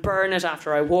garden and burn it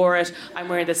after I wore it. I'm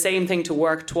wearing the same thing to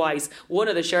work twice. One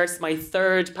of the shirts, my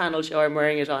third panel show I'm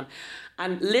wearing it on.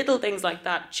 And little things like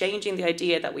that, changing the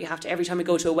idea that we have to, every time we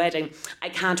go to a wedding, I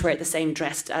can't wear the same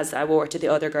dress as I wore to the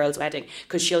other girl's wedding,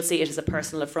 because she'll see it as a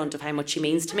personal affront of how much she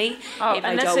means to me. If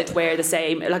I don't wear the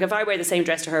same, like if I wear the same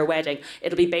dress to her wedding,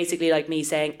 it'll be basically like me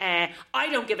saying, I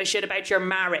don't give a shit about your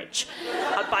marriage.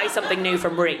 I'll buy something new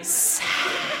from Reese.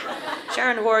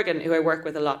 Sharon Horgan, who I work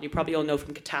with a lot, you probably all know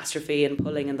from Catastrophe and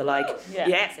Pulling and the like. Yeah.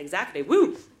 Yes, exactly.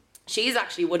 Woo! She's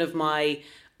actually one of my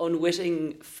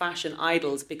unwitting fashion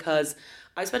idols, because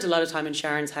I spent a lot of time in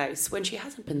Sharon's house when she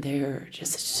hasn't been there,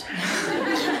 just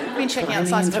been checking out the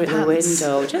size of her the pants.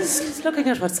 window, just looking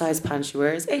at what size pants she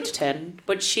wears, 8 to 10.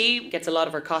 But she gets a lot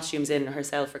of her costumes in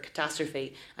herself for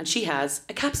Catastrophe, and she has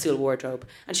a capsule wardrobe,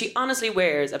 and she honestly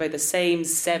wears about the same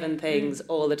 7 things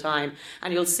all the time.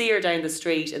 And you'll see her down the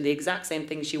street in the exact same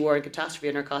things she wore in Catastrophe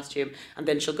in her costume, and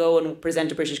then she'll go and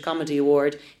present a British Comedy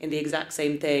Award in the exact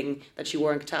same thing that she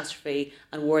wore in Catastrophe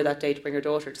and wore that day to bring her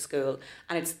daughter to school.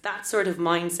 And it's that sort of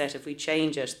mindset, if we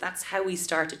change it, that's how we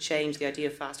start to change the idea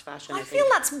of fast fashion. I feel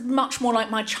that's much more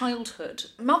like my childhood.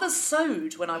 Mothers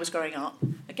sewed when I was growing up.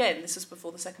 Again, this is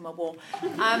before the Second World War.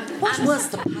 What was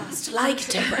the past like,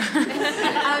 Deborah?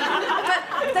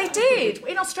 But they did.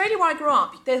 In Australia, where I grew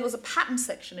up, there was a pattern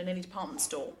section in any department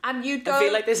store, and you'd go... I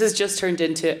feel like this has just turned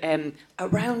into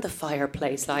around the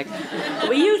fireplace, like,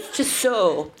 we used to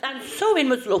sew, and sewing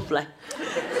was lovely.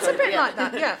 It's a bit like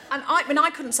that, yeah. And I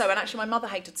couldn't sew, and actually my mother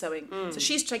hated sewing. So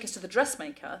she used to take us to the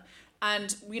dressmaker,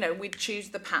 and, you know, we'd choose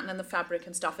the pattern and the fabric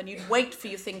and stuff, and you'd wait for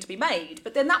your thing to be made.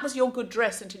 But then that was your good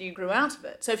dress until you grew out of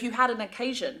it. So if you had an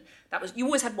occasion, you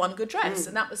always had one good dress,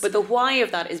 and that was... But the why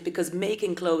of that is because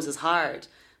making clothes is hard.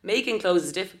 Making clothes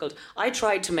is difficult. I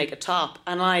tried to make a top,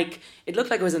 and it looked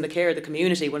like I was in the care of the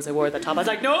community once I wore that top. I was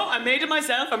like, no, I made it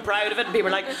myself, I'm proud of it. And people were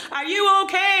like, are you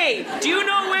okay? Do you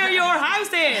know where your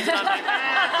house is? And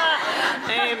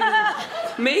I was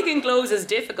like, making clothes is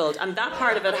difficult, and that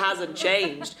part of it hasn't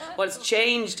changed. What's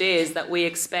changed is that we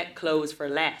expect clothes for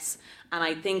less. And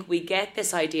I think we get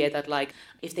this idea that, like,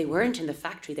 if they weren't in the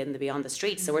factory, then they'd be on the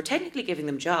streets. So we're technically giving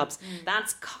them jobs.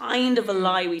 That's kind of a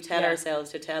lie we tell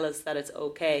ourselves to tell us that it's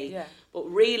okay. Yeah. But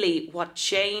really, what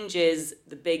changes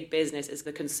the big business is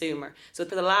the consumer. So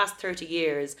for the last 30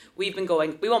 years, we've been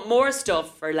going, we want more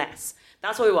stuff for less.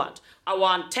 That's what we want. I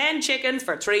want 10 chickens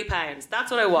for £3.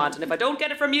 That's what I want. And if I don't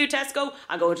get it from you, Tesco,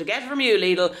 I'm going to get it from you,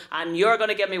 Lidl, and you're going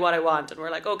to give me what I want. And we're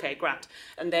like, okay, grand.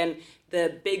 And then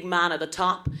the big man at the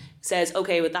top says,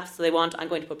 okay, well, that's what they want. I'm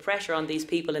going to put pressure on these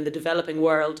people in the developing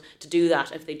world to do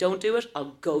that. If they don't do it,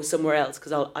 I'll go somewhere else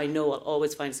because I know I'll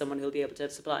always find someone who'll be able to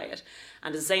supply it.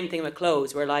 And it's the same thing with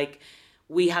clothes. We're like,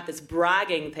 we have this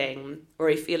bragging thing where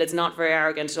I feel it's not very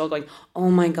arrogant. It's all going,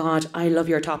 oh my God, I love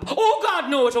your top. Oh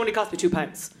God, no, it only cost me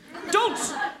 £2.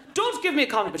 Don't give me a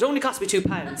compliment, it only cost me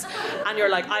 £2. And you're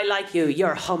like, I like you,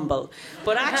 you're humble.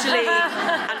 But actually,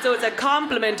 and so it's a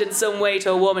compliment in some way to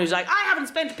a woman who's like, I haven't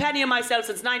spent a penny on myself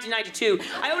since 1992.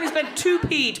 I only spent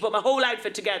 2p to put my whole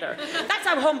outfit together. That's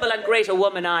how humble and great a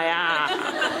woman I am.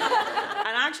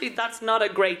 And actually, that's not a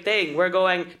great thing. We're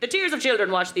going, the tears of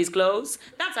children wash these clothes.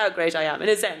 That's how great I am, in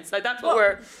a sense. Like, that's what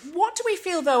we're... What do we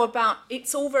feel, though, about...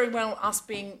 It's all very well us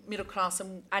being middle class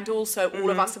and also all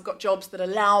of us have got jobs that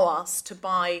allow us to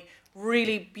buy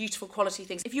really beautiful quality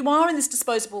things. If you are in this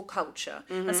disposable culture,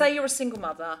 and say you're a single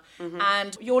mother,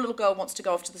 and your little girl wants to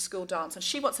go off to the school dance, and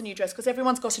she wants a new dress, because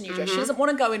everyone's got a new dress. She doesn't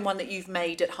want to go in one that you've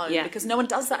made at home, because no one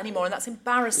does that anymore, and that's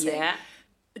embarrassing. Yeah.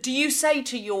 Do you say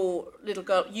to your little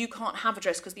girl, you can't have a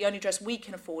dress because the only dress we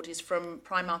can afford is from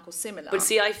Primark or similar? But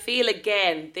see, I feel,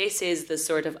 again, this is the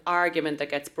sort of argument that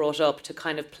gets brought up to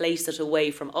kind of place it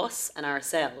away from us and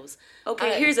ourselves.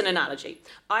 Okay, here's an analogy.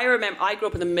 I remember I grew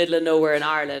up in the middle of nowhere in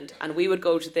Ireland, and we would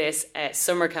go to this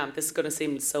summer camp. This is going to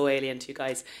seem so alien to you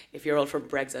guys if you're all from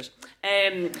Brexit.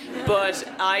 But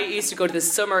I used to go to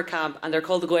this summer camp, and they're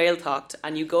called the Gaeltacht,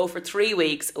 and you go for 3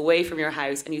 weeks away from your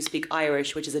house, and you speak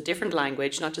Irish, which is a different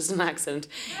language, not just an accent.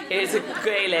 It's a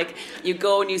Gaelic. You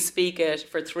go and you speak it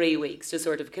for 3 weeks to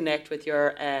sort of connect with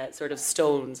your sort of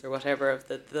stones or whatever of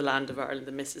the land of Ireland,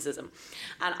 the mysticism.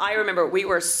 And I remember we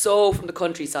were so from the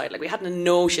countryside, like we hadn't a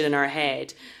notion in our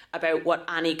head about what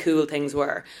any cool things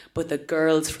were, but the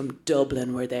girls from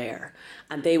Dublin were there,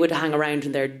 and they would hang around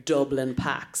in their Dublin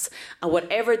packs, and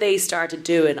whatever they started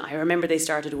doing, I remember they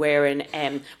started wearing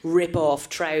rip-off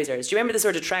trousers. Do you remember the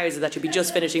sort of trousers that you'd be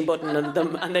just finishing buttoning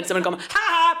them, and then someone come,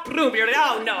 ha, boom, you're like,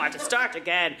 oh no, I have to start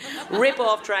again.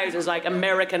 Rip-off trousers like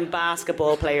American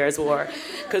basketball players wore,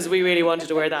 because we really wanted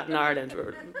to wear that in Ireland.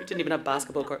 We didn't even have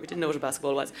basketball court, we didn't know what a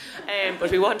basketball was, but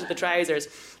we wanted the trousers,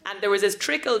 and there was this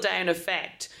trickle-down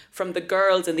effect from the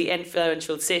girls in the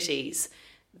influential cities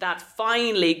that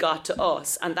finally got to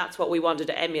us, and that's what we wanted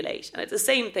to emulate. And it's the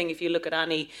same thing if you look at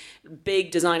any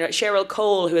big designer. Cheryl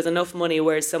Cole, who has enough money,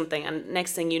 wears something, and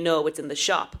next thing you know, it's in the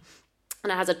shop.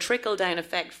 And it has a trickle-down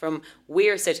effect from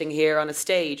we're sitting here on a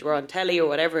stage or on telly or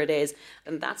whatever it is,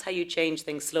 and that's how you change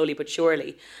things slowly but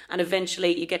surely. And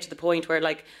eventually you get to the point where,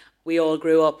 like, we all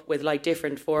grew up with like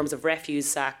different forms of refuse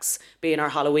sacks being our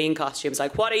Halloween costumes.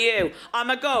 Like, what are you?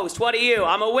 I'm a ghost. What are you?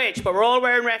 I'm a witch. But we're all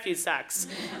wearing refuse sacks.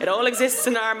 It all exists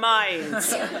in our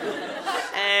minds.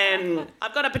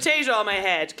 I've got a potato on my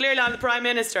head. Clearly I'm the Prime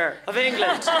Minister of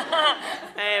England.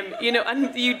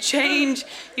 And you change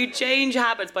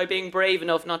habits by being brave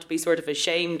enough not to be sort of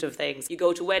ashamed of things. You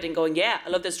go to a wedding going, yeah, I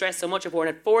love this dress so much, I've worn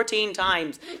it 14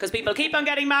 times because people keep on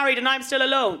getting married and I'm still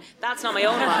alone. That's not my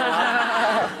own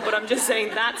monologue. But I'm just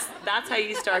saying that's how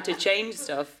you start to change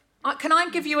stuff. Can I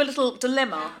give you a little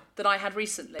dilemma that I had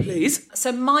recently? Please.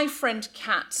 So my friend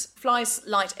Kat flies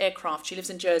light aircraft. She lives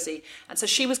in Jersey. And so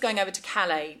she was going over to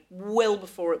Calais well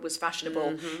before it was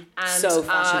fashionable. Mm-hmm. And, so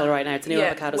fashionable right now. It's new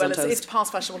avocados on toast. It's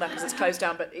past fashionable now because it's closed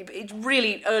down. But it's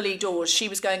really early doors. She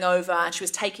was going over and she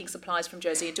was taking supplies from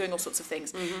Jersey and doing all sorts of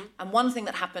things. Mm-hmm. And one thing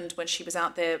that happened when she was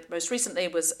out there most recently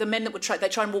was the men that would they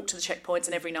try and walk to the checkpoints,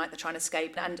 and every night they're trying to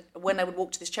escape. And when they would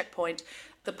walk to this checkpoint,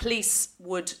 the police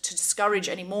would, to discourage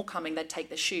any more coming, they'd take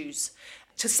their shoes.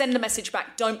 To send a message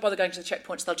back, don't bother going to the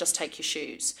checkpoints, they'll just take your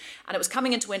shoes. And it was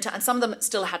coming into winter, and some of them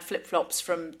still had flip-flops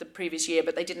from the previous year,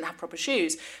 but they didn't have proper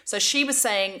shoes. So she was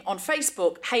saying on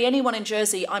Facebook, hey, anyone in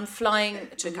Jersey, I'm flying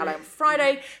to Calais on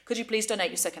Friday, could you please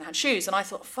donate your second-hand shoes? And I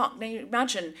thought, fuck, now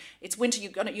imagine, it's winter,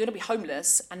 you're going to be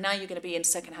homeless, and now you're going to be in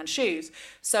second-hand shoes.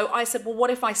 So I said, well, what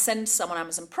if I send someone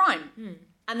Amazon Prime?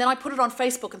 And then I put it on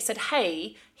Facebook and said,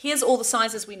 hey, here's all the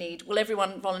sizes we need. Will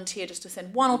everyone volunteer just to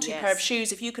send one or two pair of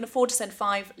shoes? If you can afford to send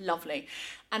 5, lovely.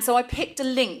 And so I picked a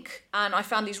link and I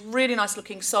found these really nice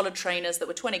looking solid trainers that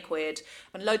were 20 quid.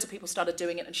 And loads of people started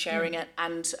doing it and sharing it,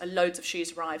 and loads of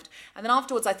shoes arrived. And then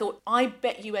afterwards I thought, I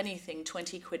bet you anything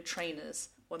 20 quid trainers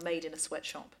were made in a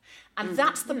sweatshop. And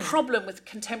that's the problem with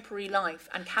contemporary life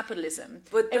and capitalism.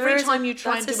 But every time you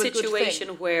try and do a good thing... That's a situation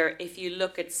where if you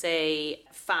look at, say,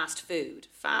 fast food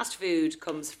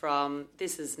comes from,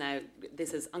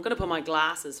 I'm going to put my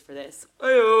glasses for this.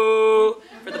 Oh,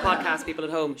 for the podcast people at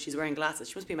home, she's wearing glasses.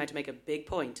 She must be meant to make a big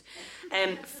point.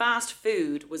 Fast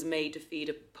food was made to feed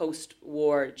a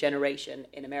post-war generation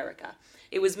in America.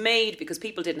 It was made because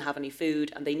people didn't have any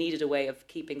food and they needed a way of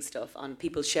keeping stuff on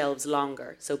people's shelves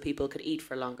longer so people could eat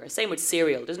for longer. Same with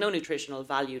cereal. There's no nutritional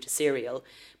value to cereal,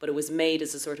 but it was made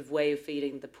as a sort of way of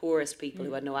feeding the poorest people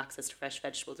who had no access to fresh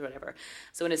vegetables or whatever.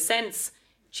 So in a sense,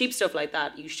 cheap stuff like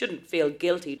that, you shouldn't feel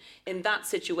guilty. In that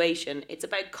situation, it's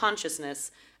about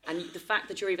consciousness, and the fact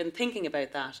that you're even thinking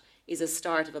about that is a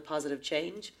start of a positive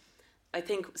change. I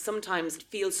think sometimes it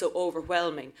feels so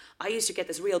overwhelming. I used to get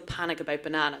this real panic about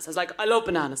bananas. I was like, I love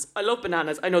bananas.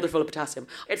 I know they're full of potassium.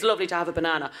 It's lovely to have a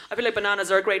banana. I feel like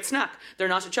bananas are a great snack. They're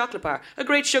not a chocolate bar. A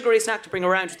great sugary snack to bring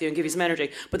around with you and give you some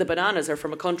energy. But the bananas are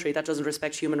from a country that doesn't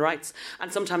respect human rights.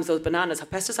 And sometimes those bananas have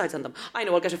pesticides on them. I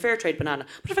know I'll get a fair trade banana.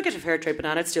 But if I get a fair trade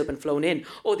banana, it's still been flown in.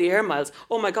 Oh, the air miles.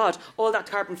 Oh my God, all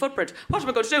that carbon footprint. What am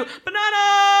I going to do?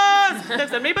 Bananas! They've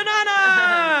sent me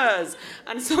bananas!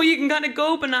 And so you can kind of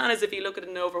go bananas if you look at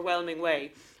it in an overwhelming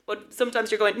way. But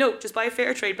sometimes you're going, no, just buy a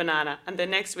fair trade banana, and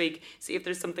then next week see if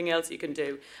there's something else you can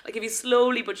do. Like if you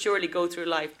slowly but surely go through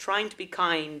life trying to be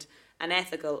kind and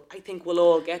ethical, I think we'll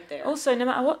all get there. Also, no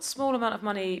matter what small amount of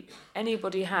money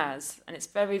anybody has, and it's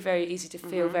very, very easy to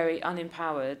feel very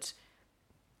unempowered,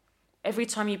 every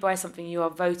time you buy something, you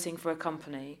are voting for a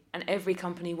company, and every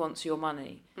company wants your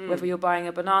money. Whether you're buying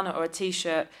a banana or a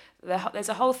T-shirt, there's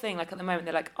a whole thing, like at the moment,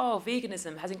 they're like, oh,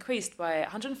 veganism has increased by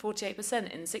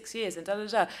 148% in 6 years, and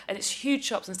da-da-da, and it's huge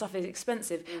shops and stuff is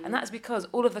expensive, and that's because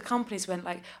all of the companies went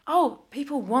like, oh,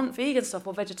 people want vegan stuff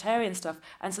or vegetarian stuff,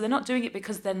 and so they're not doing it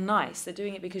because they're nice, they're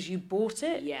doing it because you bought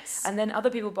it, yes, and then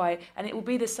other people buy it, and it will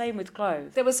be the same with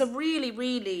clothes. There was a really,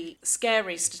 really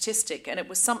scary statistic, and it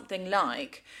was something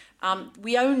like,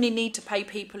 we only need to pay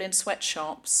people in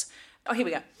sweatshops. Oh, here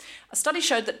we go. A study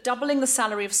showed that doubling the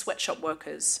salary of sweatshop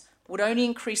workers would only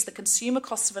increase the consumer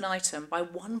costs of an item by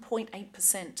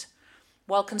 1.8%,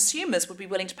 while consumers would be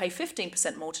willing to pay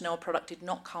 15% more to know a product did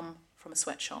not come from a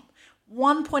sweatshop.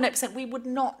 1.8%, we would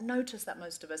not notice that,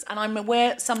 most of us. And I'm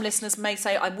aware some listeners may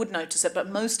say, I would notice it, but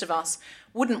most of us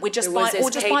wouldn't. We'd just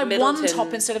buy one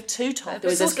top instead of two tops. There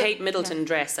was this Kate Middleton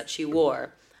dress that she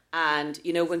wore. And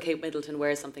you know when Kate Middleton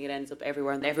wears something, it ends up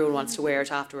everywhere and everyone wants to wear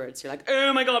it afterwards. You're like,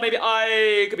 oh my God, maybe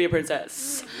I could be a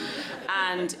princess.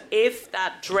 And if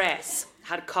that dress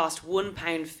had cost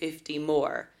 £1.50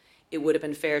 more, it would have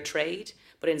been fair trade.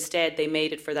 But instead they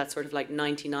made it for that sort of like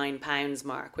 £99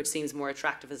 mark, which seems more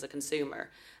attractive as a consumer.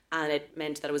 And it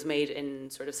meant that it was made in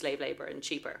sort of slave labour and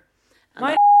cheaper. And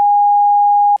I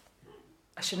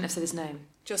shouldn't have said his name.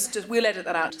 Just we'll edit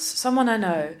that out. Someone I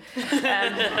know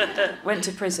went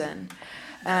to prison.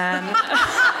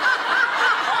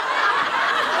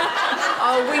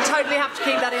 Oh, we totally have to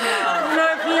keep that in now.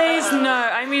 No, please, no.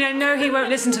 I mean, I know he won't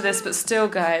listen to this, but still,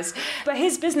 guys. But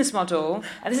his business model,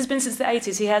 and this has been since the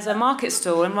 80s, he has a market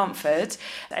stall in Romford,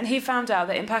 and he found out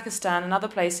that in Pakistan and other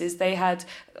places, they had,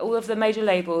 all of the major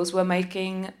labels were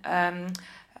making clothes.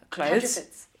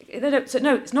 Counterfeits.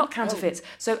 No, it's not counterfeits.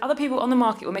 So other people on the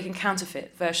market were making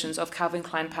counterfeit versions of Calvin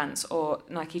Klein pants or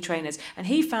Nike trainers. And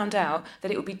he found out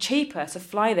that it would be cheaper to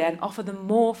fly there and offer them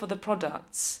more for the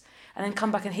products and then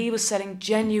come back, and he was selling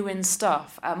genuine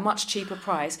stuff at a much cheaper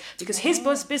price because his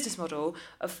business model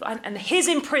of, and he's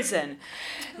in prison.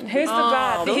 And here's the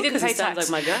bad. He didn't pay tax. Like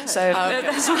my guy. So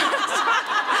that's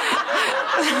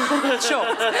sure.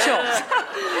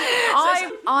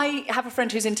 I have a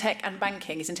friend who's in tech and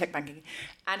banking. He's in tech banking,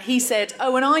 and he said,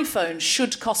 "Oh, an iPhone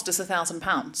should cost us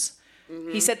 £1,000."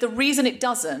 He said the reason it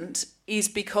doesn't is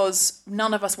because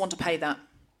none of us want to pay that.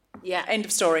 Yeah. End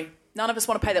of story. None of us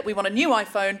want to pay that. We want a new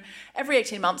iPhone every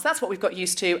 18 months. That's what we've got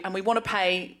used to. And we want to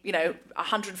pay,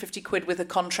 150 quid with a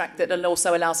contract that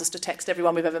also allows us to text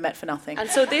everyone we've ever met for nothing. And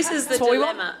so this is the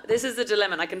dilemma. This is the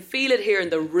dilemma. And I can feel it here in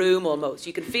the room almost.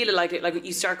 You can feel it like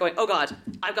you start going, oh God,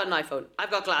 I've got an iPhone.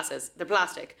 I've got glasses. They're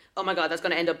plastic. Oh my God, that's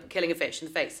going to end up killing a fish in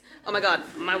the face. Oh my God,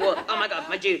 my wool. Oh my God,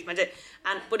 my juice.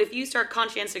 But if you start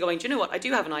conscientiously going, do you know what? I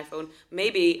do have an iPhone.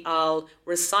 Maybe I'll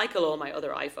recycle all my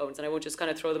other iPhones and I won't just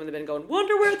kind of throw them in the bin going,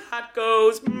 wonder where that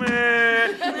goes.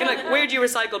 Meh. You're like, where do you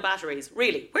recycle batteries?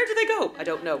 Really? Where do they go? I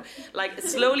don't know. Like,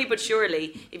 slowly but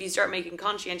surely, if you start making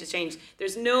conscientious change,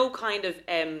 there's no kind of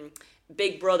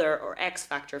Big Brother or X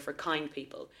Factor for kind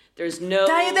people. There's no...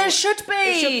 There should be.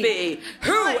 There should be.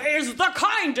 Who is the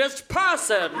kindest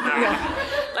person?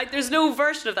 Like, there's no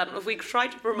version of that. And if we try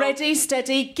to promote... Ready,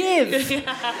 steady, give.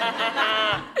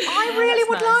 I really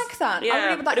would like that. Yeah, I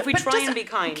really would like but if we try just, and be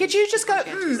kind... Could you just go,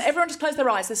 everyone just close their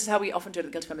eyes. This is how we often do it at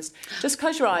the Guilty Feminist. Just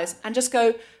close your eyes and just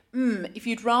go, if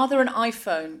you'd rather an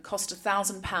iPhone cost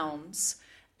 £1,000,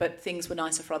 but things were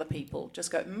nicer for other people,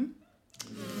 just go,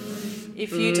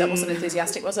 If you'd... That wasn't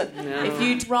enthusiastic, was it? No. If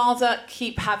you'd rather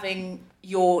keep having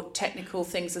your technical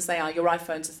things as they are, your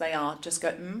iPhones as they are, just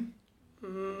go,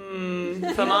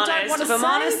 If I'm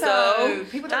honest though,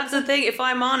 that's the thing. If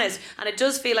I'm honest, and it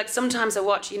does feel like sometimes I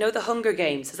watch, the Hunger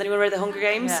Games. Has anyone read the Hunger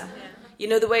Games? Yeah. You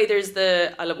know the way there's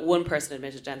I love one person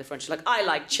admitted down the front. She's like, I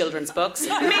like children's books. Me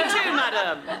too,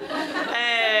 madam.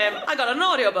 I got an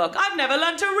audiobook. I've never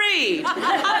learned to read.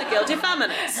 I'm a guilty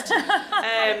feminist.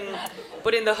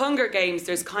 But in the Hunger Games,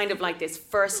 there's kind of like this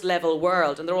first level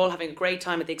world, and they're all having a great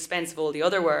time at the expense of all the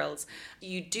other worlds.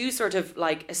 You do sort of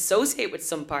like associate with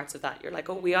some parts of that. You're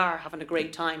like, oh, we are having a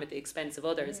great time at the expense of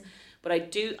others. But I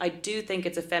do think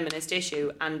it's a feminist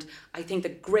issue, and I think the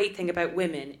great thing about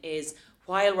women is,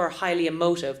 while we're highly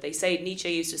emotive,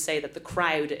 Nietzsche used to say that the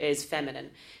crowd is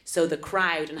feminine. So the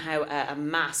crowd and how a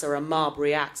mass or a mob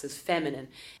reacts is feminine.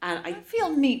 And I feel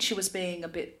Nietzsche was being a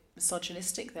bit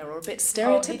misogynistic there, or a bit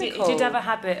stereotypical. He did have a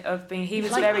habit of being. He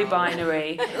was very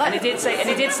binary, and he did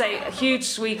say huge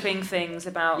sweeping things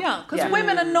about. Yeah, because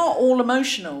women are not all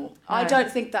emotional. No. I don't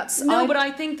think that's. But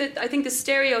I think the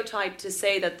stereotype to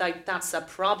say that that's a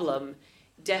problem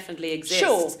definitely exists.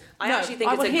 Sure. I actually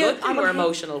think it's a good thing we're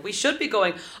emotional. We should be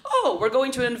going, we're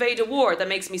going to invade a war that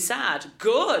makes me sad.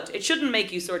 Good. It shouldn't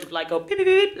make you sort of like go, beep, beep,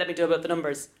 beep, let me do about the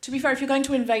numbers. To be fair, if you're going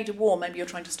to invade a war, maybe you're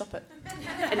trying to stop it.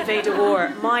 Invade a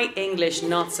war. My English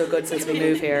not so good since we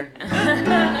moved here. Does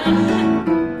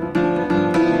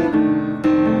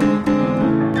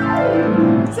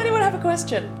anyone have a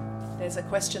question? There's a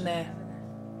question there.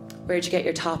 Where'd you get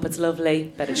your top? It's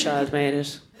lovely. Bet a child made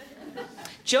it.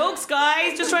 Jokes,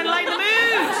 guys! Just trying to lighten the mood!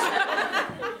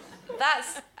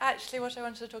 That's actually what I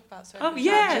wanted to talk about. Sorry. Oh,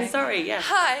 yeah, sorry, yeah.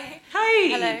 Hi.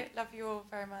 Hello, love you all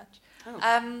very much.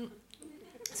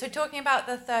 So talking about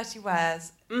the 30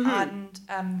 wares and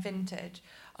vintage,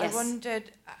 yes. I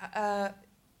wondered,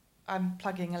 I'm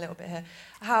plugging a little bit here,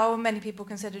 how many people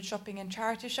considered shopping in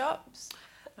charity shops?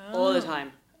 All the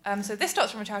time. So this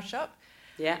starts from a charity shop.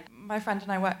 Yeah. My friend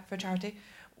and I work for a charity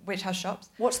which has shops.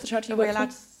 What's the charity you work work for?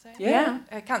 to say? Yeah.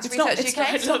 Cancer Research UK.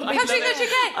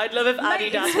 I'd love if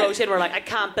Adidas wrote in, we're like, I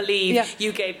can't believe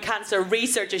you gave Cancer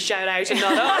Research a shout out and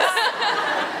not us.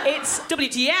 It's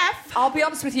WTF. I'll be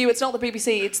honest with you, it's not the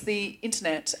BBC, it's the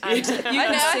internet. And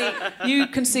you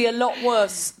can see a lot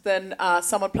worse than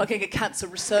someone plugging a cancer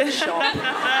research shop on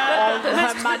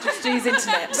Her Majesty's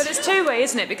internet. But it's two-way,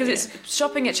 isn't it? Because it's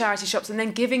shopping at charity shops and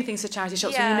then giving things to charity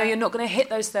shops and you're not going to hit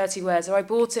those 30 wares, or I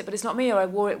bought it but it's not me, or I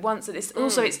wore it once. And it's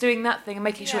also it's doing that thing and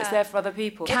making sure it's there for other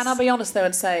people. Can I be honest though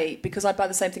and say, because I buy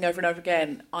the same thing over and over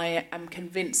again, I am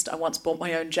convinced I once bought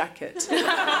my own jacket from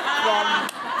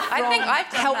I think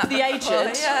I've done Help that the before,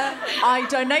 Aged. Yeah. I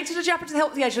donated a jacket to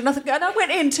Help the Aged and I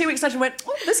went in 2 weeks later and went,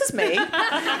 oh, this is me.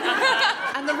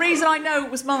 And the reason I know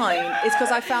it was mine is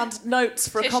because I found notes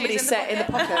for a comedy set in the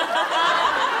pocket.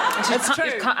 It's true.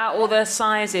 You've cut out all the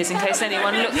sizes in case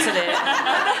anyone looks at it.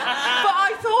 But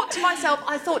I thought to myself,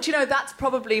 that's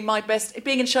probably my best...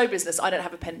 Being in show business, I don't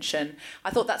have a pension.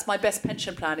 I thought that's my best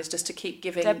pension plan, is just to keep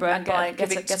giving Deborah, and buying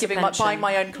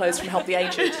my own clothes from Help the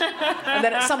Aged. And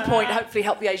then at some point, hopefully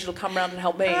Help the Aged will come round and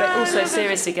help me. But also,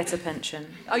 seriously, get a pension.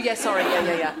 Oh, yeah, sorry.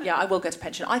 Yeah, I will get a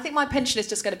pension. I think my pension is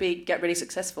just going to be get really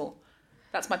successful.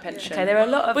 That's my pension. Okay, there are a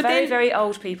lot of very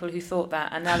old people who thought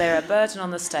that, and now they're a burden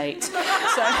on the state. So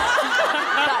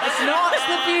that is not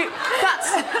the view.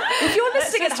 If you're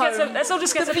listening at home, let's all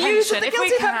just get the a views pension. of the If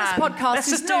Guilty we Feminist can, podcast let's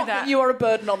is just do not that. You are a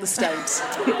burden on the state.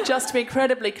 Just to be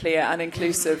incredibly clear and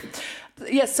inclusive.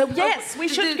 Yes, so yes, we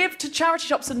should give to charity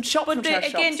shops and shop from charity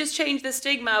shops. Again, just change the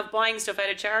stigma of buying stuff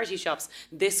out of charity shops.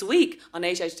 This week on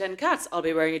 8 out of 10 Cats, I'll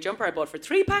be wearing a jumper I bought for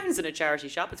 £3 in a charity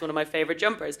shop. It's one of my favourite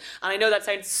jumpers. And I know that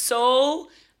sounds so...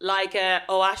 like,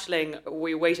 Aisling,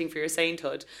 we're waiting for your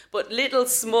sainthood. But little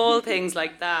small things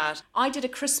like that. I did a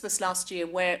Christmas last year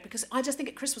because I just think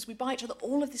at Christmas we buy each other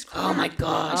all of this crap. Oh my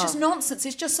God. It's just nonsense.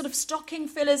 It's just sort of stocking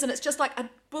fillers, and it's just like a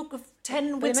book of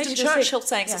 10 Winston Churchill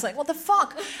sayings. Yeah. It's like, what the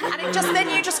fuck? And then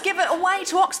you just give it away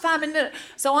to Oxfam.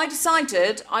 So I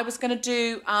decided I was going to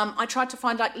do, I tried to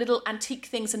find like little antique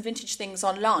things and vintage things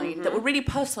online that were really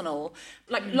personal,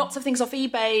 like lots of things off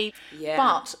eBay,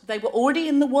 but they were already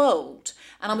in the world.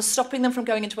 And and I was stopping them from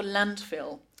going into a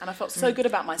landfill. And I felt so good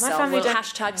about myself.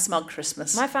 Hashtag smug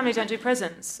Christmas. My family don't do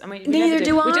presents. I mean, neither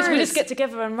do ours. We just get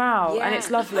together and row, and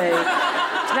it's lovely.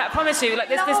 I promise you, like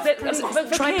this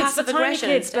for try kids, passive for tiny aggression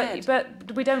kids, instead.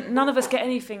 but we don't. None of us get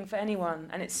anything for anyone,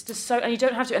 and it's just so. And you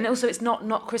don't have to. And also, it's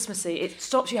not Christmassy. It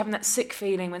stops you having that sick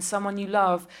feeling when someone you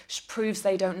love proves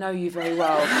they don't know you very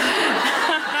well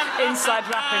inside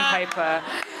wrapping paper.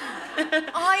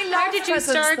 How did you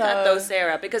start that though,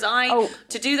 Sarah? Because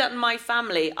to do that in my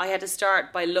family, I had to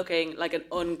start by looking like an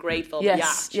ungrateful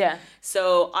yacht. Yeah.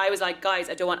 So I was like, guys,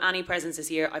 I don't want any presents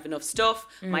this year. I have enough stuff.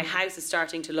 My house is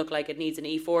starting to look like it needs an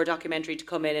E4 documentary to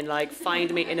come in and like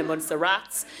find me in amongst the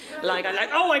rats. Like I'm like,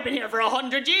 I've been here for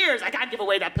 100 years. I can't give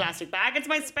away that plastic bag. It's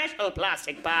my special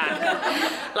plastic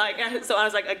bag. So I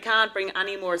was like, I can't bring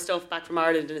any more stuff back from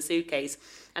Ireland in a suitcase.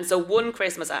 And so one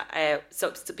Christmas,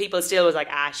 so people still was like,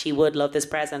 she would love this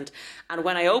present. And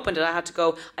when I opened it, I had to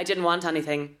go, I didn't want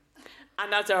anything.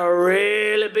 And that's a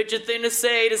really bitchy thing to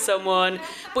say to someone.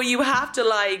 But you have to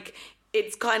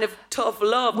it's kind of tough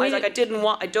love. I was like, I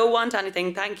don't want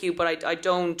anything, thank you, but I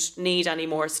don't need any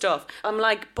more stuff. I'm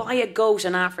like, buy a goat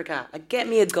in Africa. Like, get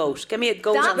me a goat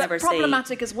I'll never see. That's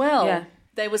problematic as well. Yeah.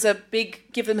 There was a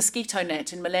big give the mosquito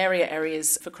net in malaria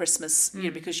areas for Christmas,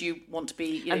 because you want to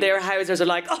be... and their houses are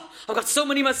like, I've got so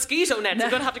many mosquito nets, I'm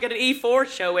going to have to get an E4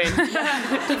 show in.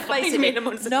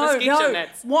 Mosquito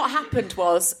nets. What happened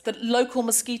was that local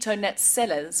mosquito net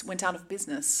sellers went out of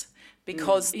business.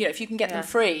 Because, if you can get them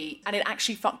free, and it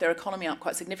actually fucked their economy up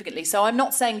quite significantly. So I'm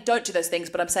not saying don't do those things,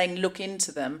 but I'm saying look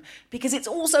into them. Because it's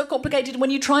also complicated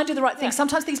when you try and do the right thing.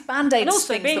 Sometimes these Band-Aids and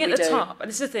also things being that at we the do. top, and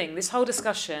this is the thing, this whole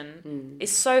discussion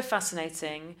is so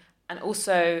fascinating and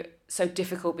also so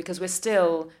difficult because we're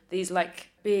still these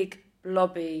big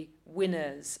blobby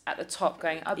winners at the top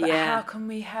going, but how can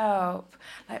we help?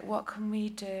 Like, what can we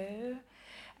do?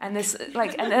 And this, and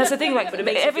that's the thing,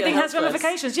 everything has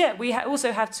ramifications. Yeah, we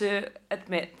also have to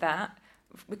admit that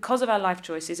because of our life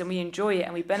choices, and we enjoy it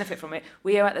and we benefit from it,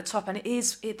 we are at the top, and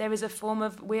there is a form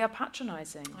of, we are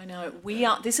patronising. I know,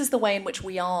 this is the way in which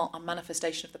we are a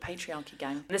manifestation of the patriarchy,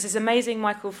 gang. There's this amazing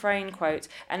Michael Frayn quote,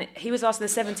 and he was asked in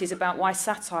the 70s about why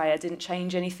satire didn't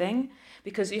change anything,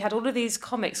 because you had all of these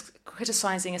comics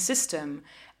criticising a system,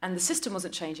 and the system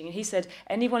wasn't changing. And he said,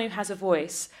 anyone who has a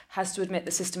voice has to admit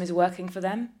the system is working for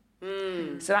them.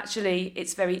 So actually,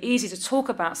 it's very easy to talk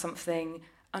about something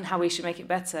and how we should make it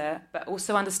better, but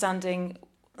also understanding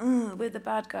we're the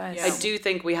bad guys. I do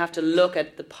think we have to look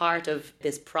at the part of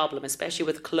this problem, especially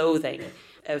with clothing,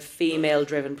 a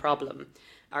female-driven problem.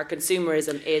 Our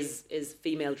consumerism is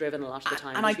female-driven a lot of the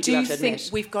time. And I do think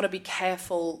we've got to be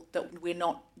careful that we're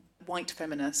not white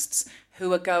feminists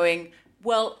who are going,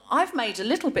 well, I've made a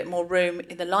little bit more room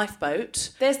in the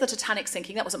lifeboat. There's the Titanic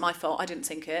sinking. That wasn't my fault. I didn't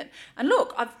sink it. And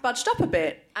look, I've budged up a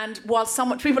bit. And while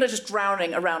people are just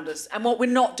drowning around us, and what we're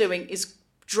not doing is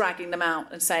dragging them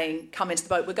out and saying, come into the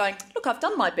boat. We're going, look, I've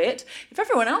done my bit. If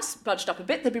everyone else budged up a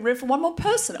bit, there'd be room for one more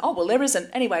person. Oh, well, there isn't.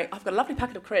 Anyway, I've got a lovely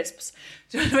packet of crisps.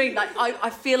 Do you know what I mean? I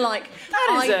feel like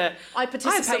I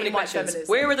participate in white feminism.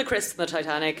 Where were the crisps in the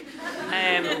Titanic?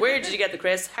 Where did you get the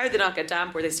crisps? How did they not get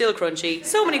damp? Were they still crunchy?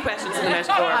 So many questions in the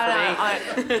metaphor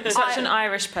for me. Such an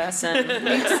Irish person.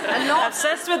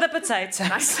 Obsessed with the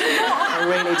potatoes. I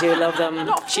really do love them.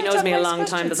 She knows me a long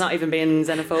time. That's not even being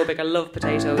xenophobic. I love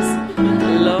potatoes.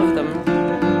 Love them.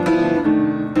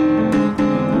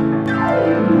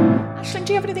 Aisling,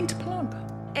 do you have anything to plug?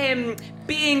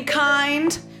 Being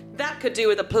kind. That could do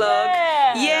with a plug.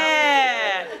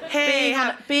 Yeah. Hey,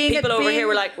 people over here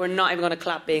were like, we're not even going to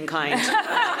clap being kind.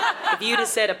 If you'd have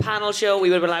said a panel show, we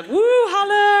would have been like, woo,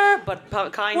 holler. But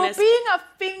kindness. Well,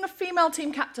 being a female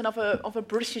team captain of a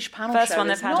British panel First show. First one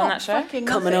they've had on that show.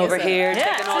 Coming over here,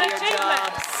 taking all your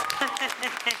jobs.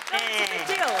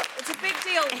 It's a big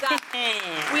deal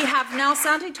that we have now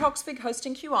Sandy Toksvig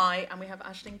hosting QI, and we have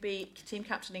Aisling Bea team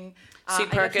captaining Sue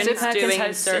Perkins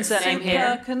doing certain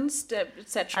here, Perkins,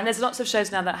 etc. And there's lots of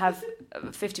shows now that have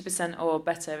 50% or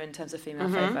better in terms of female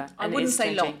favour. I wouldn't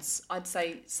say lots. I'd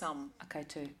say some. Okay,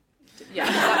 too. Yeah,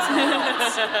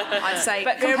 that's not lots. I'd say,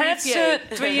 but compared to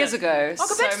 3 years ago,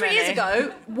 compared to 3 years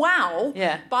ago, wow.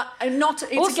 Yeah, but not.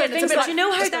 It's also, again, it's do you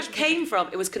know how that came from?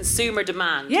 It was consumer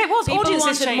demand. Yeah, it was. People Audiences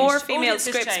wanted changed. more female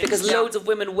Audiences scripts changed. because loads of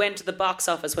women went to the box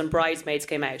office when Bridesmaids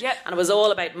came out, and it was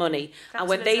all about money. And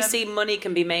when they see money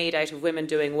can be made out of women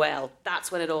doing well,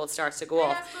 that's when it all starts to go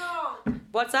off.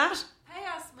 What's that?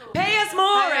 Pay us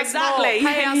more, exactly.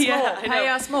 Pay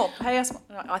us more.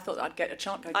 I thought I'd get a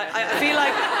chant. I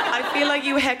feel like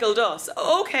you heckled us.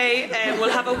 Okay,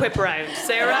 we'll have a whip round.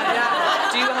 Sarah,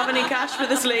 do you have any cash for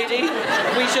this lady?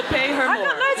 We should pay her more. I've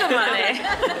got loads of money.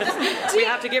 We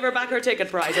have to give her back her ticket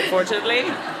price, unfortunately.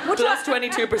 Plus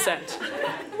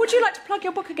 22%. Would you like to plug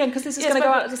your book again? Because this is going to go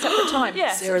out at a separate time.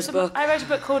 Yes. Sarah's book. I wrote a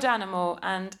book called Animal,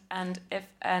 and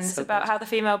it's about how the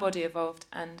female body evolved,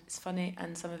 and it's funny,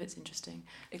 and some of it's interesting.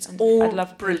 I'd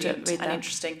love brilliant and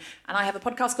interesting. And I have a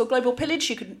podcast called Global Pillage.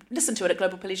 You can listen to it at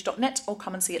globalpillage.net or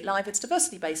come and see it live. It's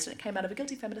diversity-based, and it came out of a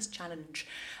Guilty Feminist Challenge.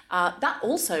 That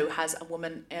also has a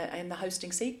woman in the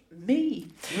hosting seat, me.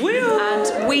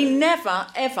 And we never,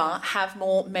 ever have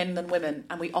more men than women,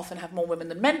 and we often have more women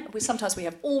than men. Sometimes we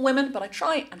have all women, but I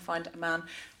try and find a man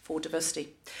for diversity.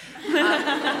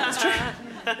 It's true.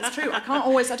 It's true. I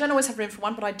don't always have room for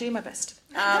one, but I do my best.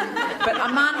 But a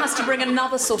man has to bring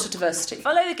another sort of diversity.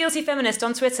 Follow The Guilty Feminist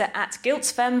on Twitter at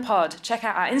GuiltFemPod. Check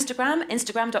out our Instagram,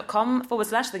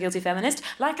 instagram.com/The Guilty Feminist.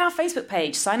 Like our Facebook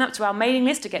page. Sign up to our mailing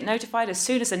list to get notified as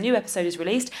soon as a new episode is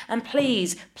released. And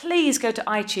please go to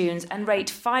iTunes and rate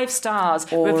 5 stars.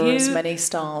 Or as many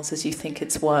stars as you think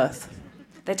it's worth.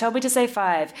 They told me to say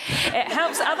 5. It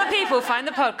helps other people find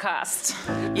the podcast.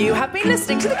 You have been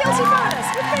listening to The Guilty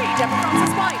Feminist with me, Deborah Francis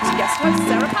White, guest host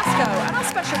Sarah Pascoe, and our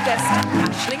special guest,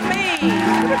 Aisling Bea.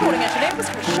 The recording engineer was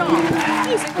Chris Sharp.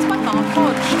 Music was by Mark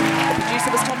Hodge. The producer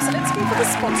was Tom Selinsky for The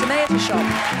Spontaneity Shop.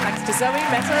 Thanks to Zoe,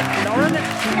 Meta, Lauren, and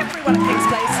everyone at King's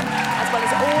Place, as well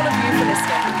as all of you for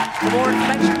listening. For more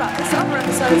information about this and other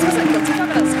episodes, visit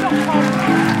guiltyfeminist.com.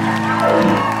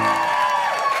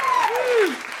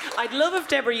 I'd love if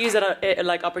Deborah used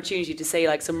that opportunity to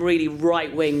say some really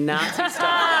right-wing Nazi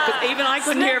stuff. Because even I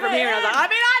couldn't hear from here. And I was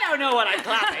like, I don't know what I'm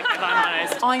clapping, if I'm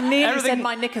honest. I nearly said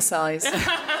my knicker size.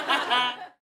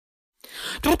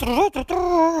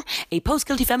 A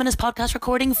post-Guilty Feminist podcast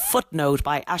recording footnote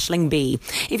by Aisling Bea.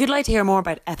 If you'd like to hear more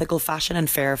about ethical fashion and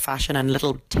fair fashion and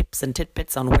little tips and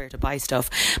tidbits on where to buy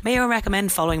stuff, may I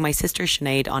recommend following my sister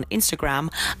Sinead on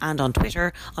Instagram and on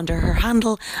Twitter under her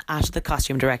handle @The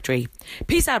Costume Directory.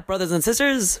 Peace out, brothers and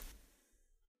sisters.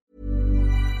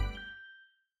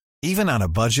 Even on a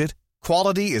budget,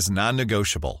 quality is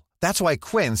non-negotiable. That's why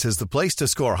Quince is the place to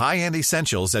score high-end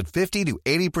essentials at 50 to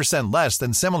 80% less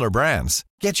than similar brands.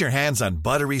 Get your hands on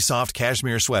buttery soft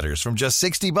cashmere sweaters from just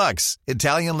 $60,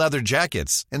 Italian leather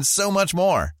jackets, and so much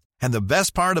more. And the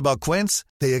best part about Quince,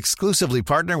 they exclusively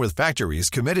partner with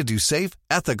factories committed to safe,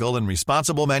 ethical, and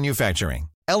responsible manufacturing.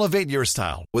 Elevate your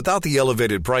style without the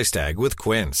elevated price tag with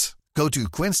Quince. Go to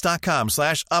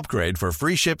quince.com/upgrade for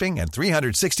free shipping and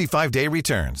 365-day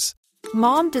returns.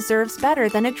 Mom deserves better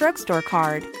than a drugstore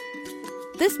card.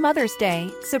 This Mother's Day,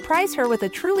 surprise her with a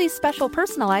truly special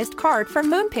personalized card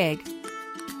from Moonpig.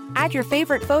 Add your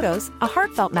favorite photos, a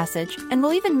heartfelt message, and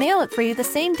we'll even mail it for you the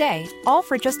same day, all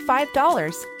for just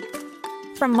 $5.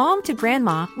 From mom to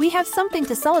grandma, we have something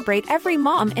to celebrate every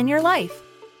mom in your life.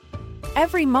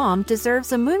 Every mom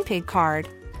deserves a Moonpig card.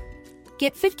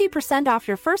 Get 50% off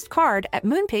your first card at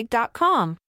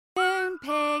moonpig.com.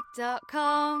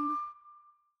 Moonpig.com